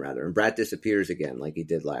this season rather, and Bratt disappears again like he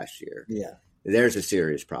did last year. Yeah. There's a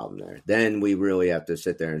serious problem there. Then we really have to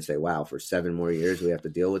sit there and say, wow, for 7 more years we have to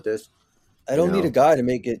deal with this. I don't need a guy to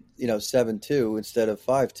make it, 7-2 instead of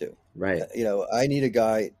 5-2. Right. I need a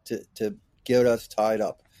guy to get us tied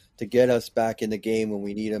up, to get us back in the game when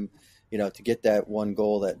we need him, to get that one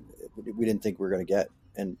goal that we didn't think we were going to get.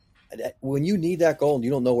 And when you need that goal and you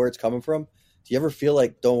don't know where it's coming from, do you ever feel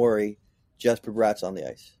like, don't worry, Jesper Bratt's on the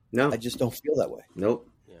ice? No. I just don't feel that way. Nope.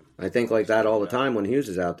 Yeah. I think like that all the time when Hughes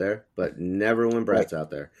is out there, but never when Bratt's out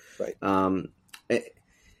there. Right. And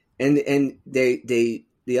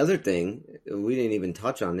the other thing, we didn't even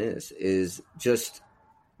touch on this, is just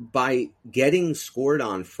by getting scored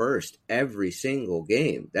on first every single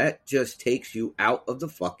game, that just takes you out of the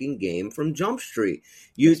fucking game from Jump Street.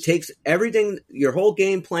 Takes everything, your whole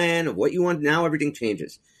game plan of what you want. Now everything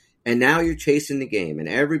changes. And now you're chasing the game, and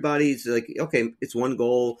everybody's like, okay, it's one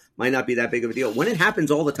goal, might not be that big of a deal. When it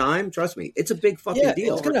happens all the time, trust me, it's a big fucking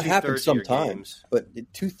deal. It's going to happen sometimes, but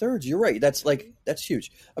 2/3, you're right. That's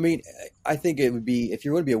huge. I mean, I think it would be, if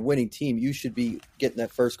you're going to be a winning team, you should be getting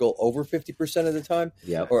that first goal over 50% of the time.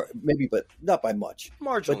 Yeah. Or maybe, but not by much.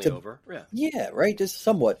 Marginally over. Yeah. Yeah, right. Just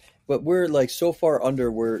somewhat. But we're like so far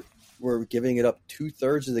under, we're giving it up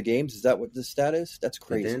 2/3 of the games. Is that what the stat is? That's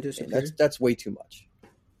crazy. That's way too much.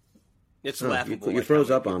 It's laughable. You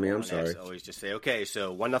froze up on me. I'm sorry. Always just say, okay,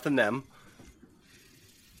 so 1-0 them.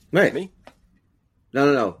 Right. Me?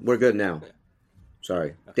 No. We're good now. Yeah.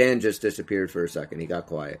 Sorry. Okay. Dan just disappeared for a second. He got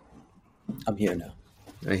quiet. I'm here now.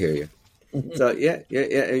 I hear you. So, yeah,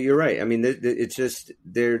 you're right. I mean, it's just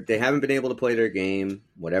they haven't been able to play their game,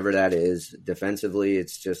 whatever that is. Defensively,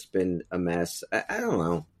 it's just been a mess. I don't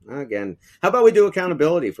know. Again, how about we do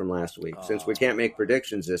accountability from last week, since we can't make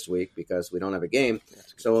predictions this week because we don't have a game.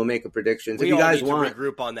 So we'll make a prediction. If you guys want to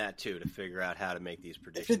regroup on that too to figure out how to make these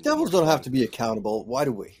predictions. If the Devils don't have to be accountable, why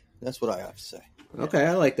do we? That's what I have to say. Okay,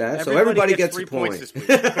 I like that. So everybody gets 3 a point. This week.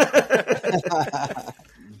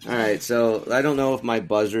 All right, so I don't know if my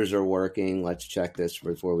buzzers are working. Let's check this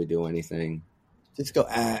before we do anything. Just go,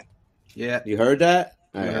 Yeah. You heard that?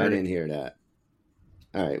 I didn't hear that.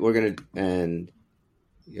 All right, we're going to end.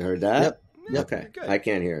 You heard that? Yep. Okay. I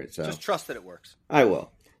can't hear it. So just trust that it works. I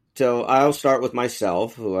will. So I'll start with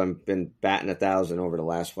myself, who I've been batting 1,000 over the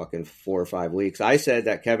last fucking 4 or 5 weeks. I said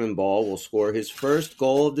that Kevin Ball will score his first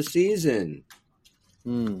goal of the season.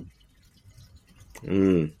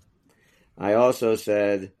 I also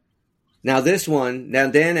said Now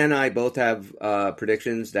Dan and I both have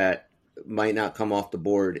predictions that might not come off the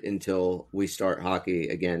board until we start hockey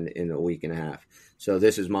again in a week and a half. So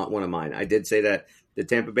this is one of mine. I did say that the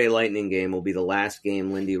Tampa Bay Lightning game will be the last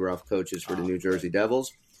game Lindy Ruff coaches for the New Jersey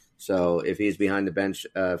Devils. So if he's behind the bench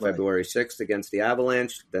February 6th against the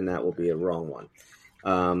Avalanche, then that will be a wrong one.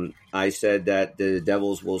 I said that the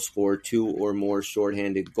Devils will score 2 or more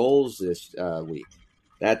shorthanded goals this week.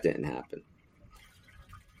 That didn't happen.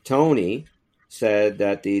 Tony said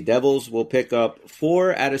that the Devils will pick up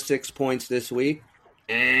 4 out of 6 points this week.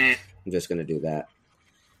 I'm just going to do that.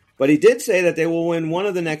 But he did say that they will win one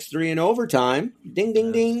of the next 3 in overtime. Ding,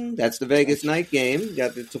 ding, ding. That's the Vegas night game. You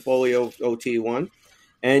got the Toffoli OT one.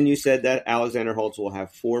 And you said that Alexander Holtz will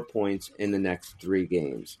have 4 points in the next 3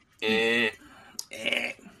 games.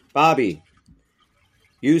 Bobby,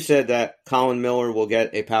 you said that Colin Miller will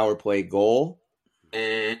get a power play goal.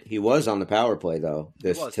 He was on the power play, though,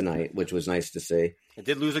 tonight, which was nice to see. He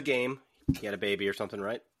did lose a game. He had a baby or something,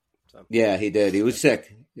 right? So. Yeah, he did. He was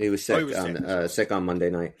sick. Sick on Monday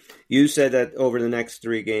night. You said that over the next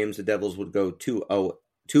 3 games, the Devils would go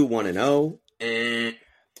 2-1-0.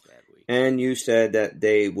 And you said that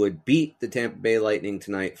they would beat the Tampa Bay Lightning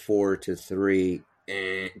tonight 4-3.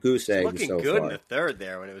 Goose egg looking so good far. in the third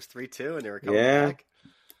there when it was 3-2 and they were coming back.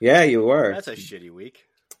 Yeah, you were. That's a shitty week.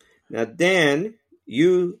 Now, Dan,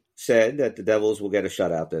 you said that the Devils will get a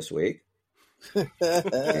shutout this week.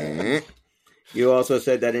 You also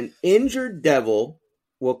said that an injured Devil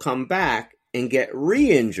will come back and get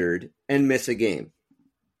re-injured and miss a game.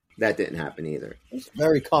 That didn't happen either. It's a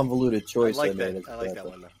very convoluted choice. I like that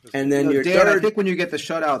one, though. And then your Dan, third... I think when you get the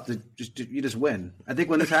shutout, you just win. I think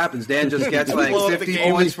when this happens, Dan just gets like Blow up the 50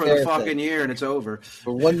 game. points for the Fair fucking thing. year, and it's over.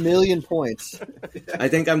 For 1 million points. I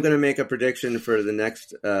think I'm going to make a prediction for the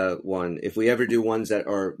next one. If we ever do ones that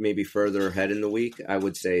are maybe further ahead in the week, I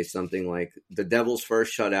would say something like the Devils'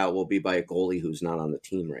 first shutout will be by a goalie who's not on the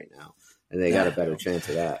team right now. And they got a better chance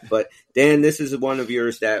of that. But, Dan, this is one of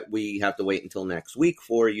yours that we have to wait until next week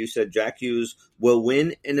for. You said Jack Hughes will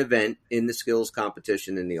win an event in the skills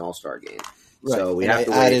competition in the All-Star game. Right. So we and have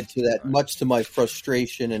to added wait. to that, much to my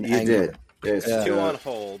frustration and You anger. did. Yes. Yeah. 2 on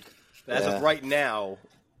hold. As of right now,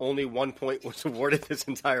 only 1 point was awarded this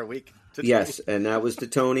entire week. Yes, and that was to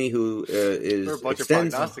Tony, who We're a bunch of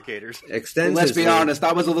prognosticators. extends. Let's his be lead. honest,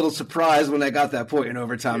 I was a little surprised when I got that point in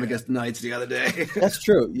overtime against the Knights the other day. That's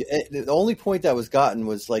true. The only point that was gotten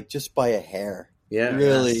was like just by a hair. Yeah,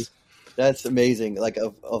 Really, yes. that's amazing. Like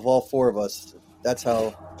of all 4 of us, that's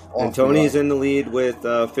how. And Tony's in the lead with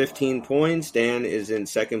 15 points. Dan is in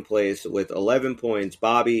second place with 11 points.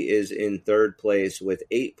 Bobby is in third place with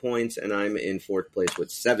 8 points, and I'm in fourth place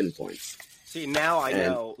with 7 points. See, now I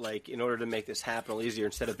know, like, in order to make this happen a little easier,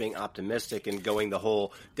 instead of being optimistic and going the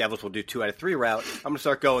whole Devils will do 2 out of 3 route, I'm going to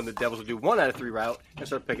start going the Devils will do 1 out of 3 route and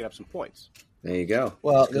start picking up some points. There you go.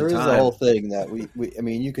 Well, It's there is good a time. whole thing that I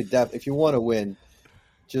mean, you could if you want to win,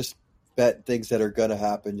 just bet things that are going to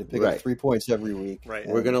happen. You pick Right. up 3 points every week. Right.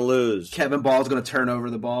 We're going to lose. Kevin Ball's going to turn over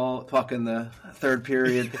the ball, puck in the third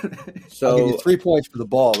period. I'll give So, you 3 points for the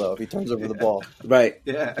ball, though, if he turns over the ball. right.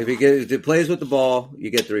 Yeah. If he plays with the ball, you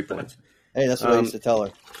get 3 points. Hey, that's what I used to tell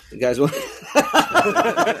her. You guys want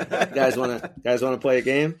guys want to play a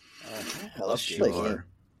game? I love to play a game.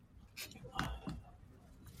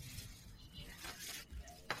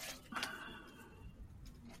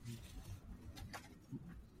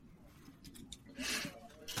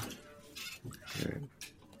 Sure.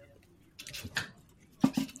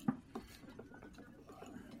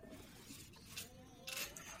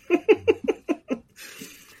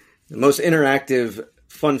 The most interactive,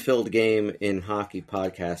 fun-filled game in hockey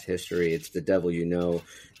podcast history. It's the Devil You Know.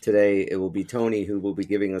 Today, it will be Tony who will be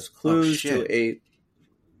giving us clues to a...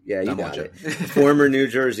 Yeah, you Not got much. it. Former New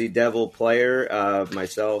Jersey Devil player,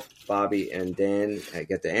 myself, Bobby, and Dan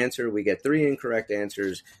get the answer. We get 3 incorrect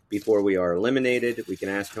answers before we are eliminated. We can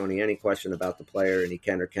ask Tony any question about the player, and he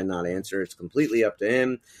can or cannot answer. It's completely up to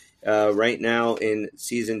him. Right now, in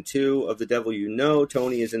Season 2 of The Devil You Know,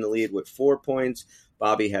 Tony is in the lead with 4 points.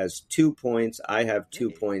 Bobby has 2 points. I have 2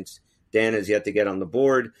 points. Dan has yet to get on the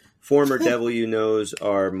board. Former Devil You Knows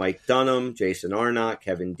are Mike Dunham, Jason Arnott,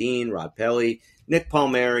 Kevin Dean, Rod Pelly, Nick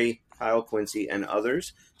Palmieri, Kyle Quincy, and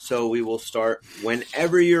others. So we will start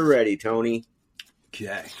whenever you're ready, Tony.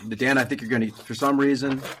 Okay. Dan, I think you're going to, for some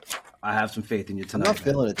reason, I have some faith in you I'm tonight. not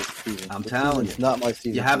feeling it this season. I'm This telling season's you. not my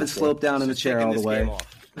season. You haven't this sloped down in the chair Taking all the this way. game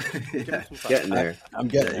off. Give him some time. Getting there. I'm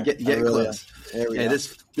getting there. Getting I really close. am. There we Hey, go.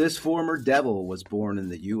 this former Devil was born in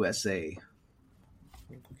the USA.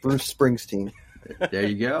 Bruce Springsteen. There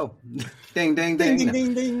you go. Ding, ding, ding. Ding, ding,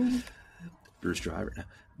 ding, ding. Bruce Driver.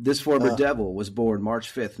 This former Devil was born March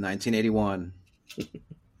 5th, 1981.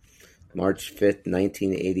 March 5th,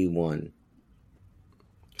 1981.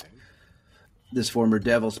 This former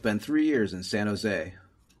Devil spent 3 years in San Jose.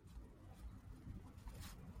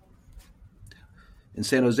 In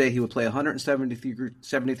San Jose, he would play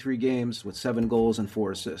 173 games with 7 goals and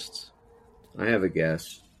 4 assists. I have a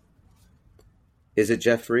guess. Is it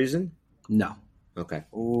Jeff Friesen? No. Okay.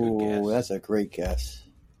 Oh, that's a great guess.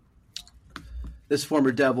 This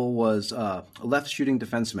former Devil was a left-shooting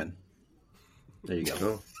defenseman. There you go.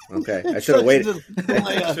 Oh, okay. I should have waited.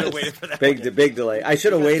 I should have waited for that. Big delay. I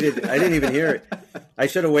should have waited. I didn't even hear it. I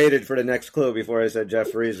should have waited for the next clue before I said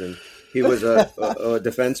Jeff Friesen. He was a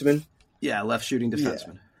defenseman? Yeah, left-shooting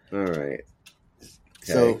defenseman. Yeah. All right.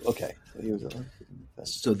 Okay. So he was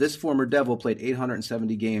So this former Devil played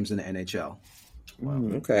 870 games in the NHL. Wow.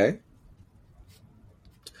 Okay.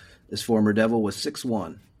 This former Devil was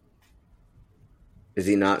 6'1". Is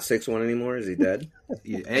he not 6'1" anymore? Is he dead?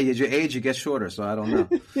 Hey, as you age, you get shorter, so I don't know.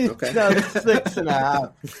 Okay. No,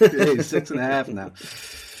 6.5. He's 6.5 now.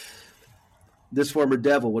 This former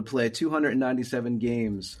Devil would play 297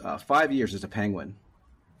 games, 5 years as a Penguin,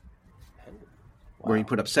 where he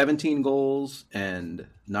put up 17 goals and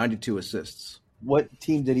 92 assists. What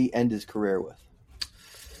team did he end his career with?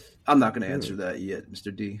 I'm not going to answer that yet,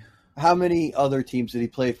 Mr. D. How many other teams did he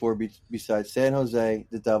play for besides San Jose,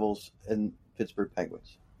 the Devils, and Pittsburgh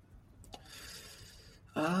Penguins?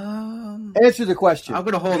 Answer the question. I'm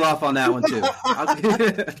going to hold off on that one, too.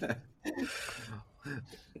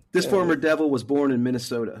 This former Devil was born in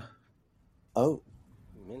Minnesota. Oh.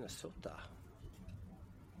 Minnesota.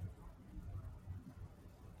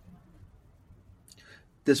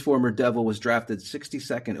 This former Devil was drafted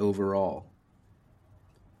 62nd overall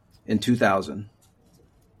in 2000.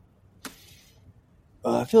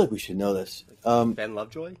 I feel like we should know this. Ben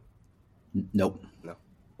Lovejoy? Nope. No.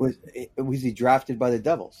 Was he drafted by the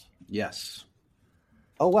Devils? Yes.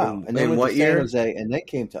 Oh, wow. And they went what to year? San Jose, and they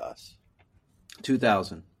came to us.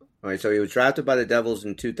 2000. All right, so he was drafted by the Devils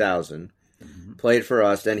in 2000, played for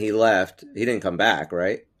us, then he left. He didn't come back,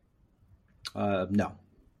 right? No.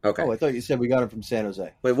 Okay. Oh, I thought you said we got him from San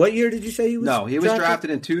Jose. Wait, what year did you say he was No, he was drafted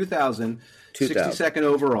in 2000, 62nd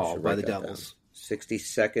overall by the Devils.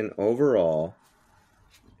 62nd overall.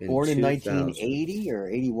 Born in 2000. 1980 or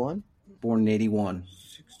 81? Born in 81.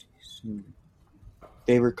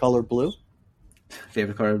 Favorite color blue?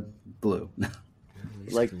 Favorite color blue.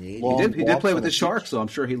 Like Canadian. long He did walks play on with the the Sharks, so I'm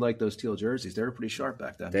sure he liked those teal jerseys. They were pretty sharp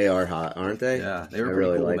back then. They are hot, aren't they? Yeah, they were I pretty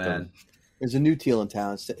really cool, like man. them. There's a new teal in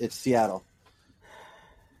town. It's Seattle.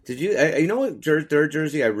 Did you know what third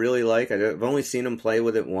jersey I really like? I've only seen them play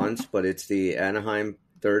with it once, but it's the Anaheim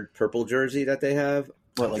third purple jersey that they have.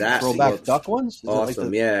 What, like That throwback looks duck ones? Is it like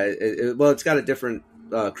Awesome, the- yeah. Well, it's got a different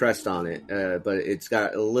crest on it, but it's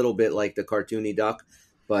got a little bit like the cartoony duck.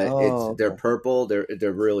 But they're okay. purple. They're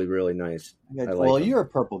really really nice. I like well, them. you're a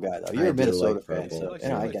purple guy though. You're I a do Minnesota like fan, purple. so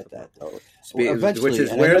Yeah, I like get that though. Which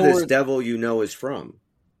is and where I know this devil you know is from.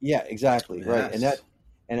 Yeah, exactly. Right, Yes.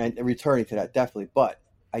 and returning to that definitely. But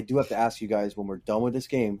I do have to ask you guys when we're done with this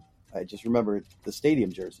game. I just remember the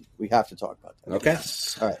stadium jersey. We have to talk about that. Okay.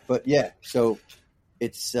 All right, but yeah, so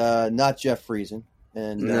it's not Jeff Friesen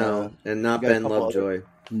and No, and not you got a Ben couple Lovejoy.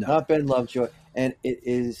 No. not Ben Lovejoy, and it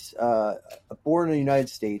is born in the United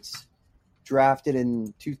States, drafted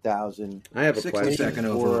in 2000, I have a question. 62nd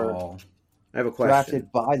overall. I have a question.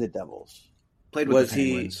 drafted by the Devils. Played with Was the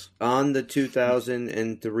he Penguins. on the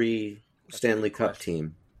 2003 Stanley Cup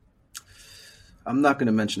team? I'm not going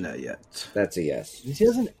to mention that yet. That's a yes. He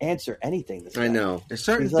doesn't answer anything. This I guy. know. There's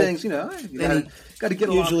certain He's like- things, you And got to get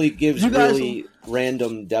along. Usually gives You guys really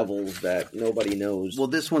random devils that nobody knows. Well,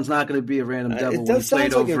 this one's not going to be a random devil. it when does he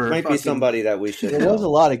played sound like it over might be fucking- somebody that we should There was a know.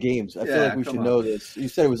 lot of games. I feel Yeah, like we come should on. know this. You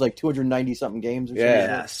said it was like 290 something games or something. Yeah.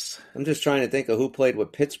 Yes. I'm just trying to think of who played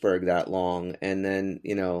with Pittsburgh that long and then,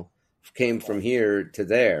 came from here to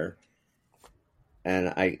there.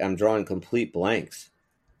 And I'm drawing complete blanks.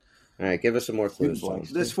 All right, give us some more clues. blanks.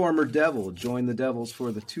 Tom. This former Devil joined the Devils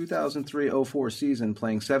for the 2003-04 season,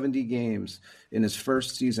 playing 70 games in his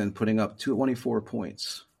first season, putting up 24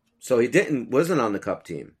 points. So he wasn't on the Cup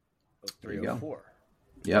team. There you go. 304.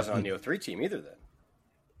 Yep. Wasn't on the 03 team either then.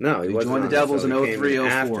 No, He wasn't joined the on it, Devils so in he came 03-04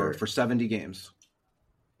 after. for 70 games.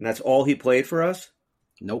 And that's all he played for us?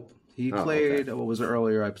 Nope. He Oh, played, okay. what was it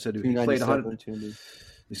earlier? I said he played 100. 297.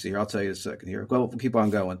 Let me see here. I'll tell you in a second here. Well, we'll keep on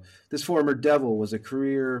going. This former Devil was a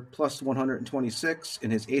career plus 126 in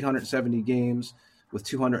his 870 games with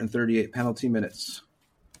 238 penalty minutes.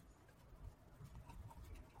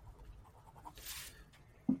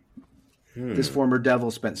 This former Devil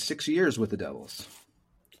spent 6 years with the Devils.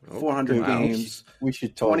 400 Wow. games, We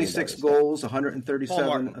should totally 26 notice that. goals, Paul 137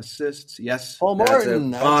 Martin. assists. Yes. Paul That's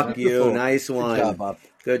Martin. a fuck that's you. beautiful. Nice one. Good job, Bob.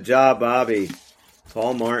 Good job, Bobby.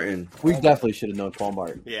 Paul Martin. We definitely should have known Paul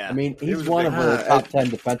Martin. Yeah. I mean, He he's was a one big of the guy. top 10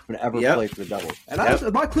 defensemen ever Yep. played for the Devils.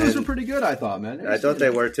 And my clues were And- pretty good, I thought, man. I thought they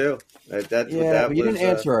were too. Yeah, that but you was, didn't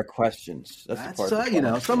answer our questions. That's the That's, part. that's you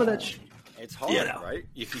know, fun. some of that. It's hard, right?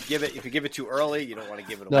 If you give it too early, you don't want to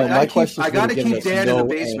give it No, away. my question's I got to gonna give keep us Dan in no the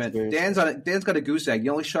basement. answers. Dan's got a goose egg. The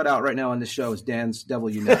only shutout right now on this show is Dan's Devil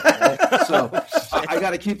You Know. So I got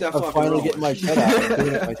to keep that I'm fucking finally rolling. getting my shut out. I'm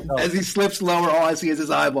doing it myself. As he slips lower, all I see is his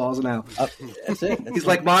eyeballs now. That's it. He's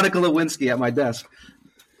like Monica Lewinsky at my desk.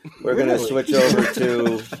 We're going to switch over to.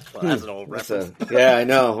 Well, that's an old What's reference. yeah, I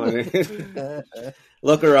know. I mean,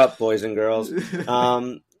 look her up, boys and girls.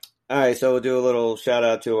 All right, so we'll do a little shout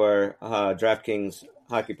out to our DraftKings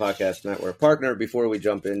Hockey Podcast Network partner before we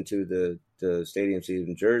jump into the stadium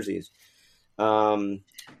season jerseys.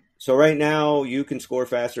 So right now, you can score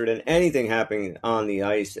faster than anything happening on the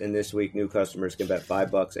ice, and this week, new customers can bet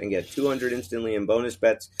 $5 and get $200 instantly in bonus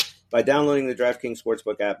bets by downloading the DraftKings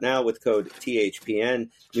Sportsbook app now with code THPN.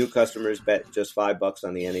 New customers bet just $5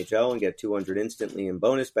 on the NHL and get $200 instantly in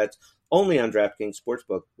bonus bets only on DraftKings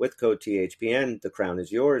Sportsbook with code THPN. The crown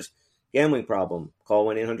is yours. Gambling problem? Call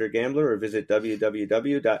 1-800-GAMBLER or visit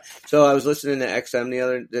www. So I was listening to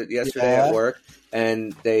XM yesterday at work,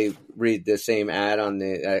 and they read the same ad on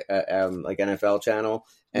the like NFL channel,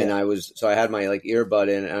 and I had my like earbud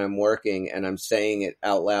in, and I'm working, and I'm saying it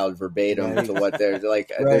out loud verbatim to what they're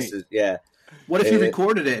like. Right. This is What if you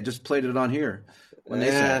recorded it and just played it on here? When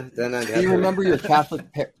they said it? Then I'd have Do you to- remember your Catholic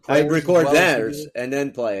I prayers record as well as theirs you did? and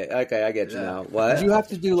then play it. Okay, I get you now. What? Did you have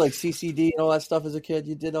to do like CCD and all that stuff as a kid?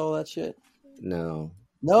 You did all that shit? No.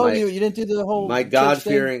 No, My- you didn't do the whole My church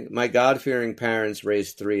thing? God fearing parents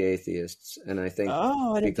raised 3 atheists, and I think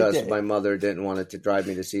Oh, I didn't because think that. my mother didn't want it to drive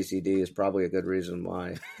me to CCD is probably a good reason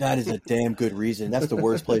why. That is a damn good reason. That's the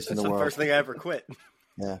worst place in That's the the world. first thing I ever quit.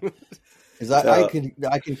 Yeah, because I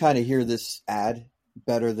can kind of hear this ad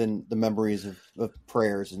better than the memories of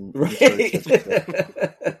prayers and church.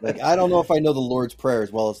 Like I don't know if I know the Lord's Prayer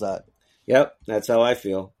as well as that. Yep, that's how I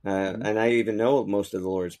feel. And I even know most of the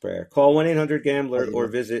Lord's Prayer. Call 1-800-GAMBLER or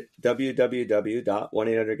visit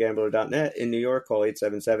www.1800gambler.net. In New York, call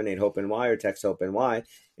 877-8-HOPE-NY or text HOPE-NY.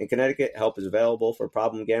 In Connecticut, help is available for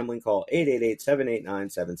problem gambling. Call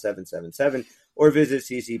 888-789-7777 or visit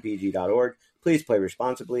ccpg.org. Please play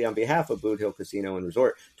responsibly. On behalf of Boot Hill Casino and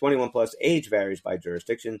Resort, 21 plus, age varies by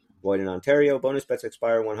jurisdiction. Void in Ontario. Bonus bets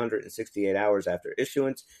expire 168 hours after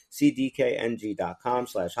issuance. See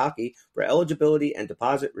dkng.com/hockey for eligibility and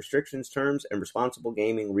deposit restrictions, terms, and responsible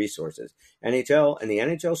gaming resources. NHL and the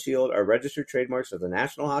NHL Shield are registered trademarks of the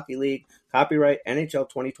National Hockey League. Copyright NHL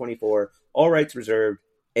 2024. All rights reserved.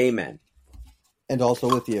 Amen. And also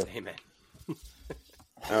with you. Amen.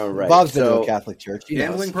 All right. Bob's been to a Catholic church. He knows.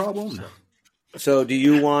 Gambling problem? So, do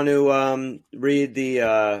you want to read the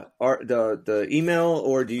email,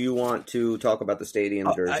 or do you want to talk about the stadium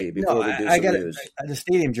jersey before we do some news? The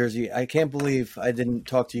stadium jersey. I can't believe I didn't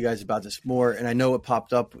talk to you guys about this more, and I know it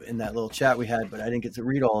popped up in that little chat we had, but I didn't get to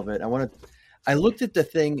read all of it. I looked at the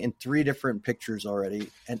thing in 3 different pictures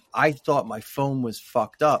already, and I thought my phone was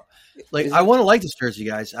fucked up. Like, I want to like this jersey,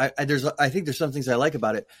 guys. I think there's some things I like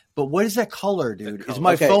about it, but what is that color, dude? Is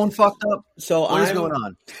my phone fucked up? So what is going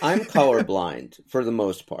on? I'm colorblind for the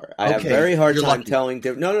most part. I have Okay, very hard you're time lucky. telling.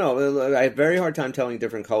 I have very hard time telling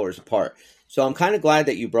different colors apart. So I'm kind of glad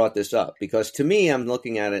that you brought this up because to me, I'm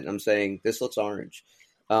looking at it and I'm saying this looks orange.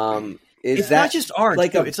 It's not just orange.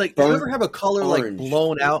 like Like a it's like you burnt ever have a color orange? like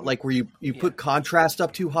blown out, like where you put contrast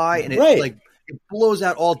up too high and it Right. like it blows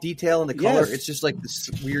out all detail in the color. Yes. It's just like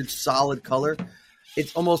this weird solid color.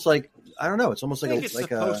 It's almost like I don't know. It's almost I like think it's like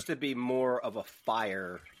supposed to be more of a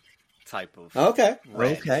fire type of Okay.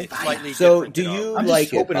 red. Okay. It's slightly So different do than you ours. I'm like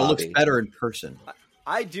just hoping it looks Bobby? better in person.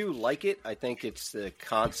 I do like it. I think it's the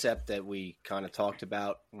concept that we kind of talked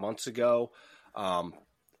about months ago.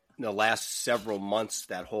 The last several months,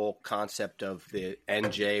 that whole concept of the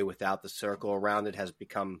NJ without the circle around it has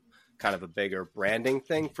become kind of a bigger branding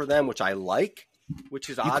thing for them, which I like. Which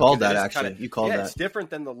is odd. called 'cause that, it is actually. kinda- You called yeah, that. It's different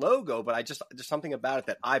than the logo, but there's something about it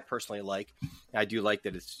that I personally like. I do like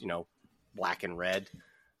that it's black and red.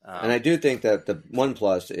 And I do think that the one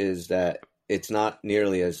plus is that it's not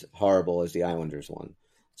nearly as horrible as the Islanders one.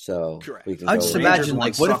 So Correct. we can I go just with Rangers imagine one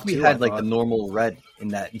like what if sucked we too, had I like thought. the normal red in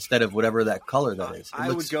that instead of whatever that color that is. It I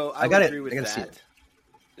looks- would go. I I would got agree it. with I gotta see that.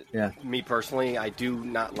 it. Yeah. Me personally, I do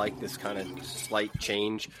not like this kind of slight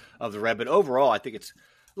change of the red, but overall, I think it's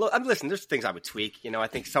Look, listen. There's things I would tweak. I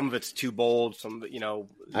think some of it's too bold. Some,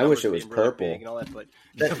 I wish it was numbers being really purple. big and all that. But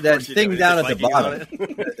That thing down at the Vikings on bottom,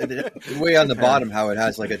 it. way on the bottom, how it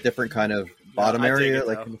has like a different kind of bottom I dig area, it,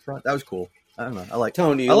 like though. in the front. That was cool. I don't know. I like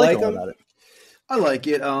Tony, you I like like all them? about it. I like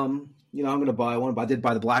it. I'm going to buy one, but I did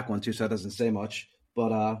buy the black one too, so that doesn't say much.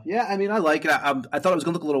 But yeah, I mean, I like it. I thought it was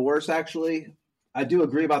going to look a little worse, actually. I do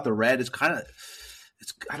agree about the red.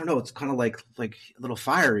 I don't know. It's kind of like a little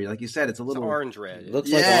fiery, like you said. It's a It's little orange red. It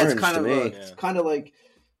looks like orange it's kind to of me. it's kind of like,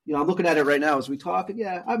 I'm looking at it right now as we talk. And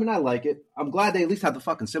yeah, I mean, I like it. I'm glad they at least have the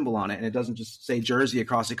fucking symbol on it, and it doesn't just say Jersey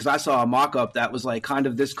across it. Because I saw a mock-up that was like kind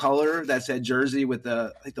of this color that said Jersey with I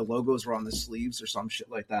think the logos were on the sleeves or some shit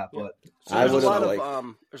like that. But So I there's a would've lot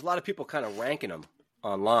of there's a lot of people kind of ranking them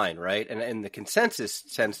online, right? And the consensus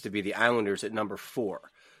tends to be the Islanders at number 4,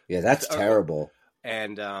 Yeah, that's terrible.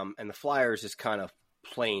 and the Flyers is kind of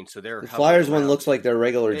plain. So they're The hovering Flyers one around- looks like their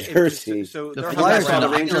regular it- it- jersey. So The they're Flyers hovering and the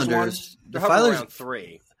around- Rangers one. They're The hovering Flyers. around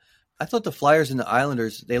 3. I thought the Flyers and the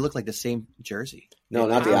Islanders, they look like the same jersey. No,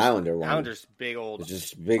 not the Islander one. Islanders big old. It's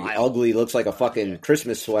just big, Isle. ugly. Looks like a fucking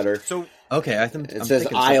Christmas sweater. So Okay, It says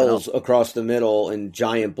Isles across the middle in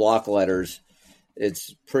giant block letters.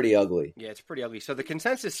 It's pretty ugly. yeah, it's pretty ugly. So the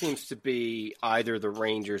consensus seems to be either the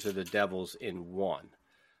Rangers or the Devils in one.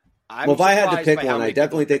 I'm Well, if I had to surprised pick by how one, I many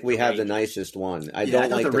definitely people think we picked have the Rangers. nicest one. I yeah, I don't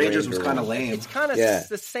thought like the Rangers was Ranger kind of one. lame. It's kind of Yeah.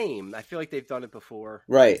 the same. I feel like they've done it before.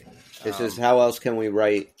 Right. It's just how else can we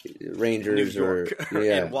write Rangers New or York.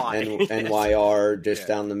 yeah, NY. NYR just Yeah.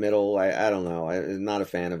 down the middle? I don't know. I'm not a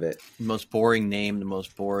fan of it. The most boring name, the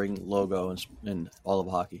most boring logo in all of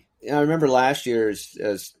hockey. I remember last year's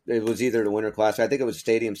it was either the Winter Classic. I think it was a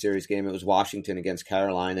Stadium Series game. It was Washington against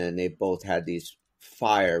Carolina, and they both had these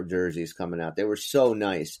fire jerseys coming out. They were so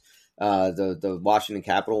nice. The Washington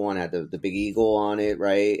Capital one had the big eagle on it,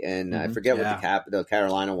 right? And I forget yeah. what the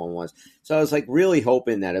Carolina one was. So I was like really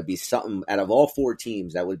hoping that it'd be something out of all 4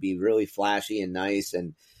 teams that would be really flashy and nice.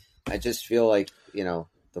 And I just feel like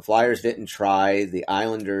the Flyers didn't try. The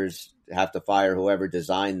Islanders have to fire whoever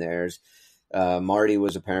designed theirs. Marty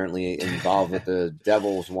was apparently involved with the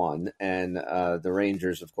Devils one, and the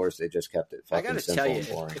Rangers, of course, they just kept it I fucking got to simple tell you, and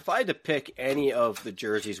boring. if I had to pick any of the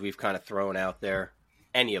jerseys we've kind of thrown out there,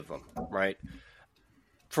 any of them, right?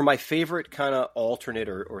 For my favorite kind of alternate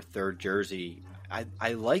or third jersey,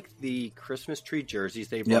 I like the Christmas tree jerseys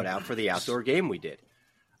they brought out for the outdoor game we did.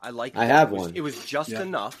 I like. I have it was, one. It was just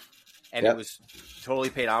enough, and Yep. it was totally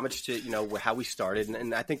paid homage to how we started,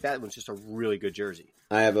 and I think that was just a really good jersey.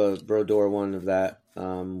 I have a Brodeur one of that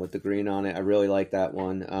with the green on it. I really like that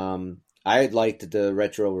one. I liked the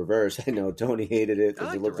retro reverse. I know Tony hated it I because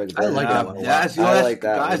like it looked the like a retro. I bird. like that one a lot. That's, I like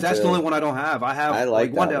that guys. one, That's too. the only one I don't have. I have. I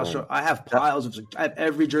like one that day I'll one. show. I have piles of. I have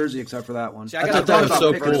every jersey except for that one. See, I got thought a that was bunch so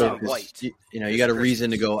of pictures cool. on 'cause white. you got a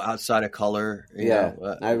reason to go outside of color. Yeah, they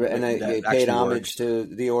that paid actually homage works. to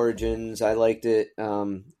the origins. I liked it,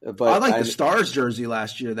 but I like the Stars jersey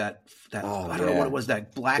last year. That Oh, I don't know yeah. what it was.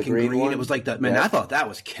 That black The and green green. one? It was like that. Man, Yeah. I thought that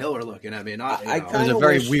was killer looking. I mean, I It was kinda a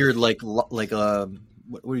very wish- weird, like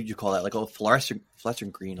what did you call that? Like a fluorescent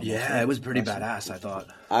green. Almost, yeah, right? it was pretty Fluorescent. badass. I thought.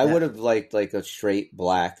 I would have liked like a straight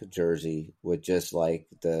black jersey with just like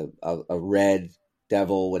a red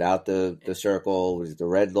devil without the circle with the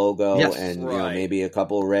red logo Yes. and Right. maybe a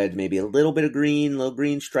couple of red, maybe a little bit of green, little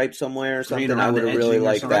green stripe somewhere or Green something. I around would the have really edging or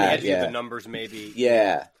liked something. The that. edges of Yeah, the numbers maybe.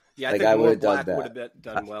 yeah, Yeah, I Like, think I more would've dug black that. would have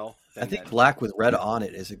done well. I than think that. black with red on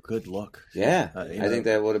it is a good look. yeah. You I know, think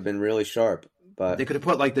that would have been really sharp. But They could have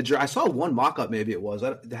put like I saw one mock up. Maybe it was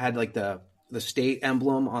that had like the state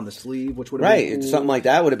emblem on the sleeve, which would have right, been cool. something like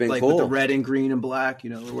that would have been like cool. with the red and green and black, or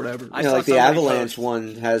whatever. I You know, saw like the somebody Avalanche post-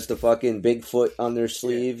 one has the fucking Bigfoot on their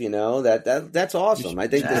sleeve. You know that's awesome. I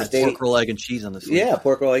think the Yeah, state. pork roll, egg, and cheese on the sleeve. Yeah,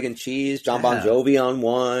 pork roll, egg, and cheese. John Bon Yeah. Jovi on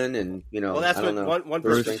one, and Well, that's I don't what know. one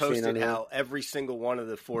Bruce person Springsteen on posted one. how every single one of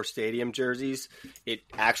the 4 stadium jerseys, it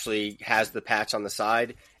actually has the patch on the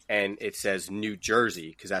side and it says New Jersey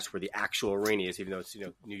because that's where the actual arena is, even though it's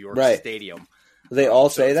New York Right. Stadium. They all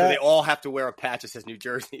say So that. they all have to wear a patch that says New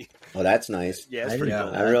Jersey. Oh, that's nice. Yeah, it's I pretty didn't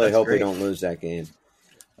cool. know I really That's hope we great. don't lose that game.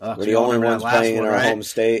 We're we the all only remember ones that last playing in one, our right? home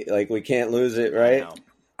state. Like we can't lose it, right? Now,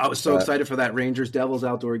 I was so But- excited for that Rangers Devils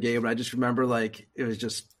outdoor game, and I just remember like it was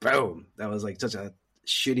just boom. That was like such a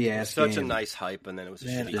shitty ass such game. a nice hype, and then it was a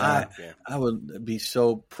Man, shitty I- game. Yeah. I would be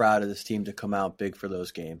so proud of this team to come out big for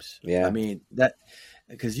those games. Yeah. I mean that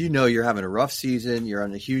because you're having a rough season, you're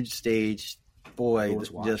on a huge stage. Boy, Everyone's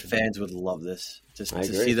the watching. fans would love this. Just I to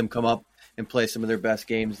agree. see them come up and play some of their best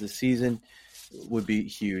games this season would be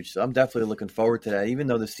huge. So I'm definitely looking forward to that. Even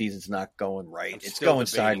though the season's not going right, I'm it's still going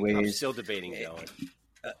debating- I'm sideways. still debating going.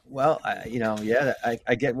 Well,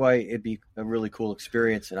 I get why it'd be a really cool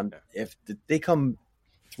experience, and if they come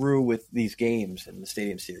through with these games in the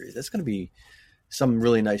Stadium Series, that's going to be some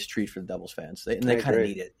really nice treat for the Devils fans. They kind of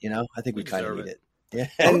need it, you know. I think we kind of need it. Yeah,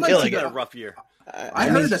 and feel like a rough year. I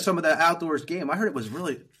heard that some of that outdoors game. I heard it was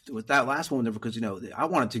really with that last one because I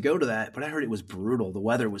wanted to go to that, but I heard it was brutal. The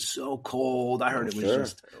weather was so cold. I heard it was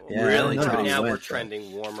just really. Right now we're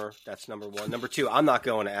trending warmer. That's number one. Number two, I'm not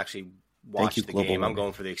going to actually watch the game. I'm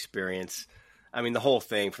going for the experience. I mean, the whole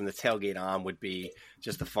thing from the tailgate on would be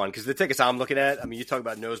just the fun because the tickets I'm looking at. I mean, you talk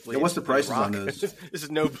about nosebleeds. Yeah, what's the prices on those? This is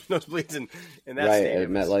nosebleeds in that right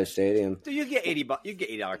stadium. At MetLife Stadium. So you get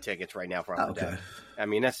 $80 tickets right now for on the day. I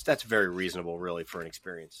mean, that's very reasonable, really, for an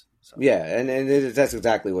experience. So. Yeah, and that's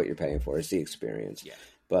exactly what you're paying for. It's the experience. Yeah.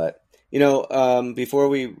 But before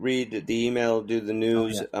we read the email, do the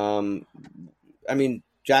news. I mean,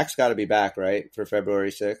 Jack's got to be back, right, for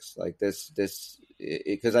February 6th. Like this,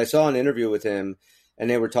 because I saw an interview with him, and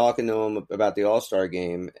they were talking to him about the All-Star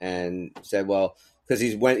game, and said, well, because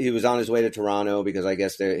he was on his way to Toronto because I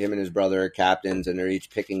guess him and his brother are captains, and they're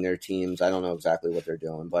each picking their teams. I don't know exactly what they're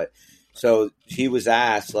doing, but so he was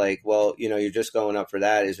asked, like, well, you're just going up for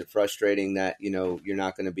that. Is it frustrating that you're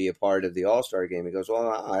not going to be a part of the All-Star game? He goes,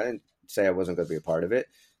 well, I didn't say I wasn't going to be a part of it.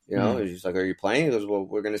 He's just like, are you playing? He goes, well,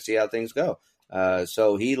 we're going to see how things go.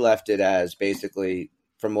 So he left it as basically,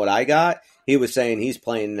 from what I got, he was saying he's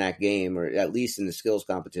playing in that game or at least in the skills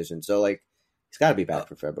competition. So, like, he's got to be back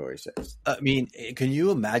for February 6th. I mean, can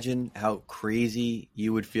you imagine how crazy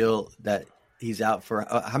you would feel that he's out for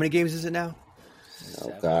how many games is it now?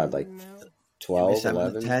 Oh, God, like 12,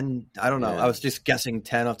 11? 10? I don't know. Yeah. I was just guessing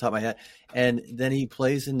 10 off the top of my head. And then he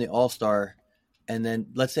plays in the All-Star, and then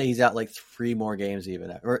let's say he's out like 3 more games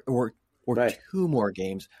even, or right. 2 more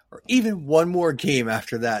games, or even 1 more game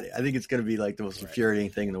after that. I think it's going to be like the most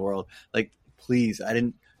infuriating thing in the world. Like, please, I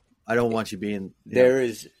don't want you being. There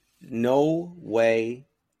is no way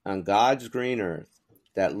on God's green earth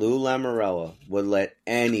that Lou Lamoriello would let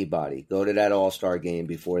anybody go to that All-Star game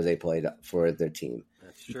before they played for their team.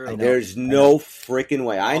 That's true. There's no freaking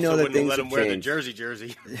way. I know that things let him have wear changed. the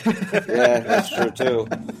jersey. Yeah, that's true too.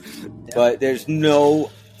 But there's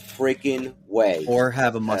no freaking way. Or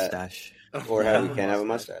have a mustache. You can't have a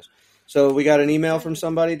mustache. So we got an email from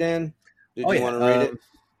somebody, Dan. Did you want to read it?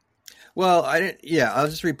 Well, I didn't. Yeah, I'll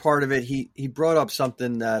just read part of it. He brought up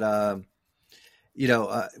something that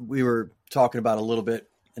we were talking about a little bit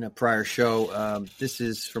in a prior show. This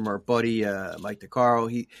is from our buddy Mike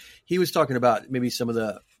DeCaro. He was talking about maybe some of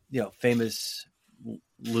the famous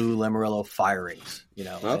Lou Lamoriello firings,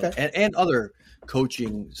 and other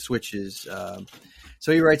coaching switches.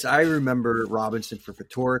 So he writes, I remember Robinson for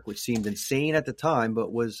Ftorek, which seemed insane at the time,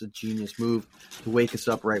 but was a genius move to wake us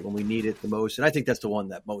up right when we need it the most. And I think that's the one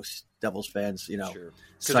that most Devils fans,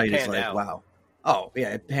 cite as like, wow. Oh,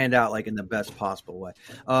 yeah, it panned out like in the best possible way.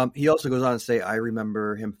 He also goes on to say, I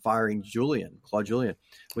remember him firing Claude Julien,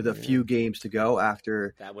 with a few games to go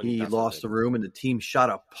after he lost the room and the team shot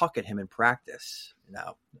a puck at him in practice.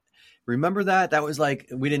 Now, remember that? That was like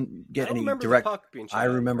we didn't get any direct. I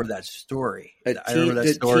remember that story. I remember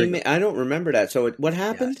that story. I don't remember that. So what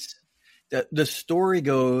happened? Yes. The story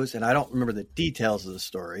goes, and I don't remember the details of the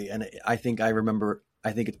story. And I think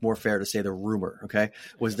it's more fair to say the rumor. Okay,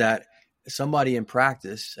 was that somebody in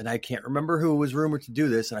practice, and I can't remember who was rumored to do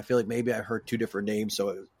this, and I feel like maybe I heard 2 different names, so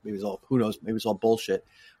it was all, who knows, maybe it was all bullshit.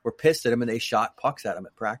 Were pissed at him and they shot pucks at him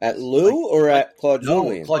at practice. At Lou or at Claude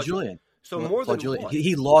Julien? No, Claude Julien. So more than Julien.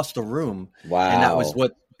 He lost the room. Wow. And that was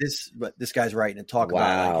what this guy's writing and talking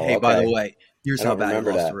about. Like, hey, by the way, here's how bad he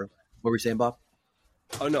lost the room. What were you saying, Bob?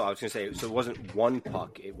 Oh, no, I was going to say, so it wasn't one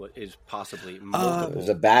puck. It is possibly multiple. It was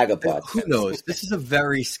a bag of pucks. Who knows? This is a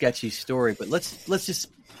very sketchy story, but let's just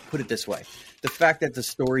put it this way. The fact that the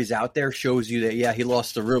story's out there shows you that, he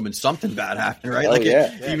lost the room and something bad happened, right? Oh,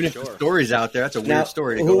 even if the story's out there, that's a weird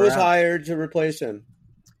story to go Who was around. hired to replace him?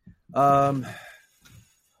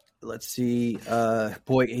 Let's see.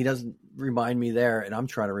 Boy, he doesn't remind me there, and I'm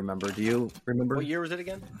trying to remember. Do you remember? What year was it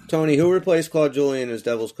again? Tony, who replaced Claude Julien as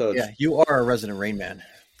Devils coach? Yeah, you are a resident Rain Man.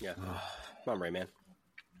 Yeah. Come on, Rain Man.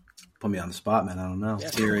 Put me on the spot, man. I don't know. Yeah.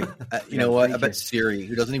 Siri. You know what? I bet Siri,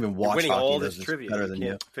 who doesn't even watch winning hockey, all does this trivia. better than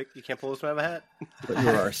you. You can't pull this one out of a hat. But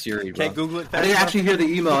you're our Siri, bro. Can't Google it. I didn't actually hear the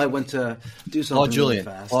email. I went to do something Claude Julien.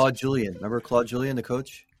 really fast. Claude Julien. Remember Claude Julien, the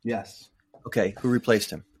coach? Yes. Okay, who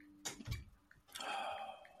replaced him?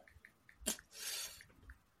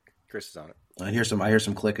 Chris is on it. I hear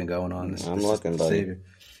some clicking going on. I'm looking, buddy. Savior.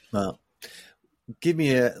 Well,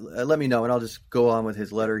 let me know, and I'll just go on with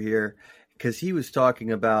his letter here, because he was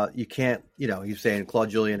talking about you can't, he was saying Claude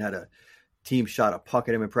Julien had a team shot a puck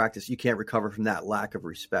at him in practice. You can't recover from that lack of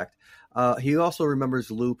respect. He also remembers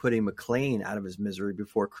Lou putting McLean out of his misery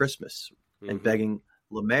before Christmas and begging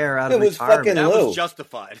Lemaire out It of was retirement. fucking That Lou. was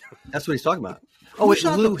justified. That's what he's talking about. Who wait,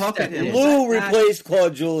 shot Lou the puck at stepped in. him? Lou Was that- replaced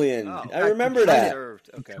Claude Julien. Oh. I remember Kinda- that.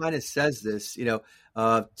 Okay. Kind of says this, to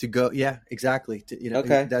go. Yeah, exactly.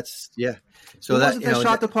 Okay. That's yeah. So So that wasn't that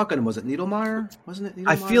shot the puck at him? Was it Needlemeyer? Wasn't it?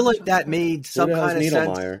 I Needlemeyer feel or like something? that made some Who the hell's kind of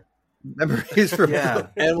sense. Niedermeyer? Remember, he's from Yeah.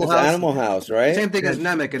 Animal It's House. Animal House, right? Same thing as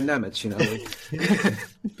Nemec and Nemitz,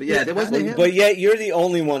 but yeah, there wasn't him. But yet you're the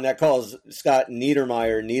only one that calls Scott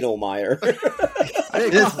Niedermeyer Needlemeyer.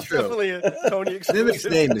 It is true. Definitely a Tony Nemec's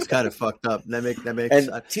exclusive. name is kind of fucked up. Nemec, And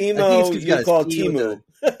I think Timo, it's 'cause you got call a T with Timu.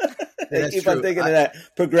 I That's keep on true. thinking of that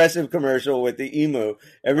Progressive commercial with the emu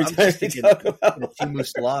every I'm time just they thinking talk about Timu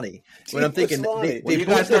Solani. When I'm thinking, Solani. When they you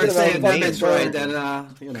guys both start saying about Nemitz, Buttons, right,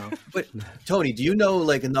 then Tony, do you know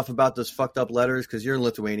like enough about those fucked up letters? Because you're in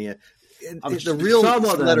Lithuania. I'm The real some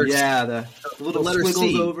of them, letter, yeah, the little letter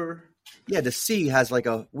squiggles C. over. yeah, the C has like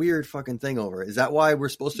a weird fucking thing over it. Is that why we're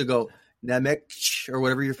supposed to go Nemec or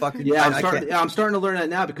whatever you're fucking? Yeah, I can't- I'm starting to learn that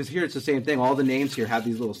now because here it's the same thing. All the names here have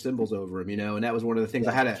these little symbols over them, and that was one of the things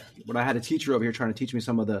I had a teacher over here trying to teach me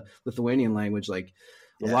some of the Lithuanian language. Like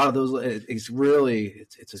a lot of those, it's really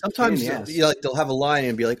it's a Sometimes pain in the ass. like they'll have a line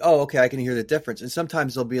and be like, "Oh, okay, I can hear the difference." And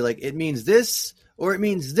sometimes they'll be like, "It means this" or "It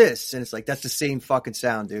means this," and it's like that's the same fucking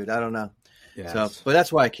sound, dude. I don't know. Yeah, So, but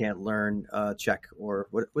that's why I can't learn Czech or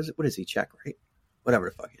what is he Czech, right?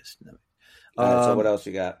 Whatever the fuck he is. All right, so what else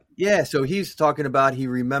you got? Yeah, so he's talking about he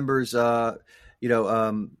remembers, Lou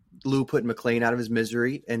putting McLean out of his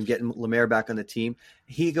misery and getting Lemaire back on the team.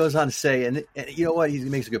 He goes on to say, and you know what? He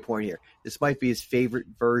makes a good point here. This might be his favorite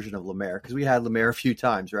version of Lemaire because we had Lemaire a few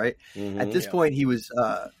times, right? Mhm. At this point, he was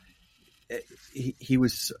he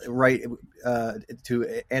was right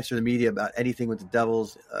to answer the media about anything with the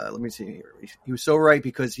Devils. Let me see here. He was so right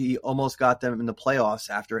because he almost got them in the playoffs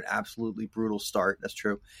after an absolutely brutal start. That's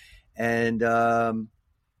true. And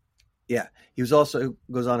he was also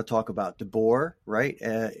goes on to talk about DeBoer, right?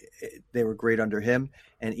 They were great under him,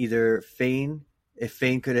 and either if Fane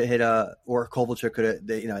could have hit or Kovalchuk could have,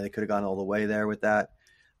 they could have gone all the way there with that.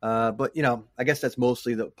 But I guess that's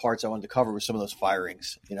mostly the parts I wanted to cover with some of those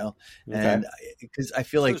firings, and because I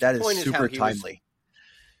feel like his that is point is how super he was timely.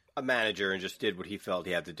 a manager and just did what he felt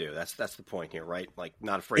he had to do. That's the point here, right? Like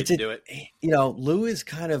not afraid to do it. Lou is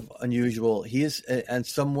kind of unusual. He is in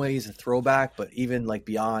some ways a throwback, but even like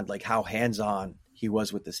beyond like how hands-on he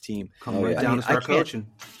was with this team. Come Oh, right yeah. down I and start can't- coaching.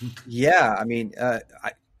 Yeah, I mean,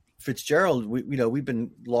 Fitzgerald, we've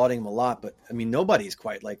been lauding him a lot, but I mean, nobody's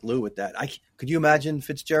quite like Lou with that. Could you imagine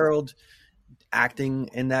Fitzgerald acting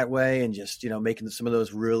in that way and just making some of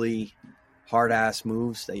those really hard ass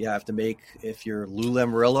moves that you have to make if you're Lou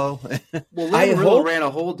Lamoriello? Well, I Lamoriello hope- ran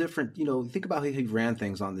a whole different. Think about how he ran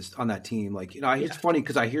things on that team. Like it's funny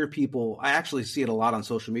because I hear people. I actually see it a lot on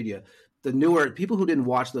social media. The newer people who didn't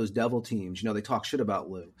watch those Devil teams, they talk shit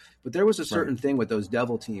about Lou. But there was a certain thing with those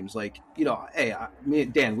Devil teams, like hey, me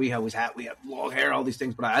and Dan, we had long hair, all these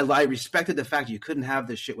things. But I respected the fact you couldn't have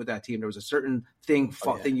this shit with that team. There was a certain thing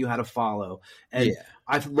you had to follow, and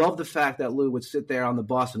I love the fact that Lou would sit there on the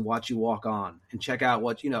bus and watch you walk on and check out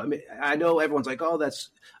what I mean, I know everyone's like, oh, that's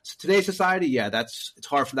today's society. Yeah, it's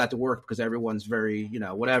hard for that to work because everyone's very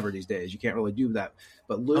whatever these days. You can't really do that.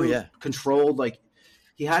 But Lou controlled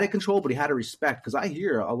he had it controlled, but he had to respect because I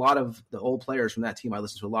hear a lot of the old players from that team. I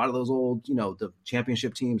listen to a lot of those old, the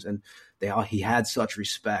championship teams, and he had such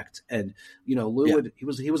respect. And Lou he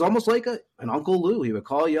was almost like an Uncle Lou. He would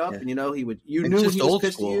call you up, and he would knew when just he was old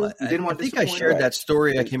pissed school. at you. You didn't want I think to I disappoint shared him. that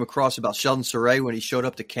story I came across about Sheldon Surrey when he showed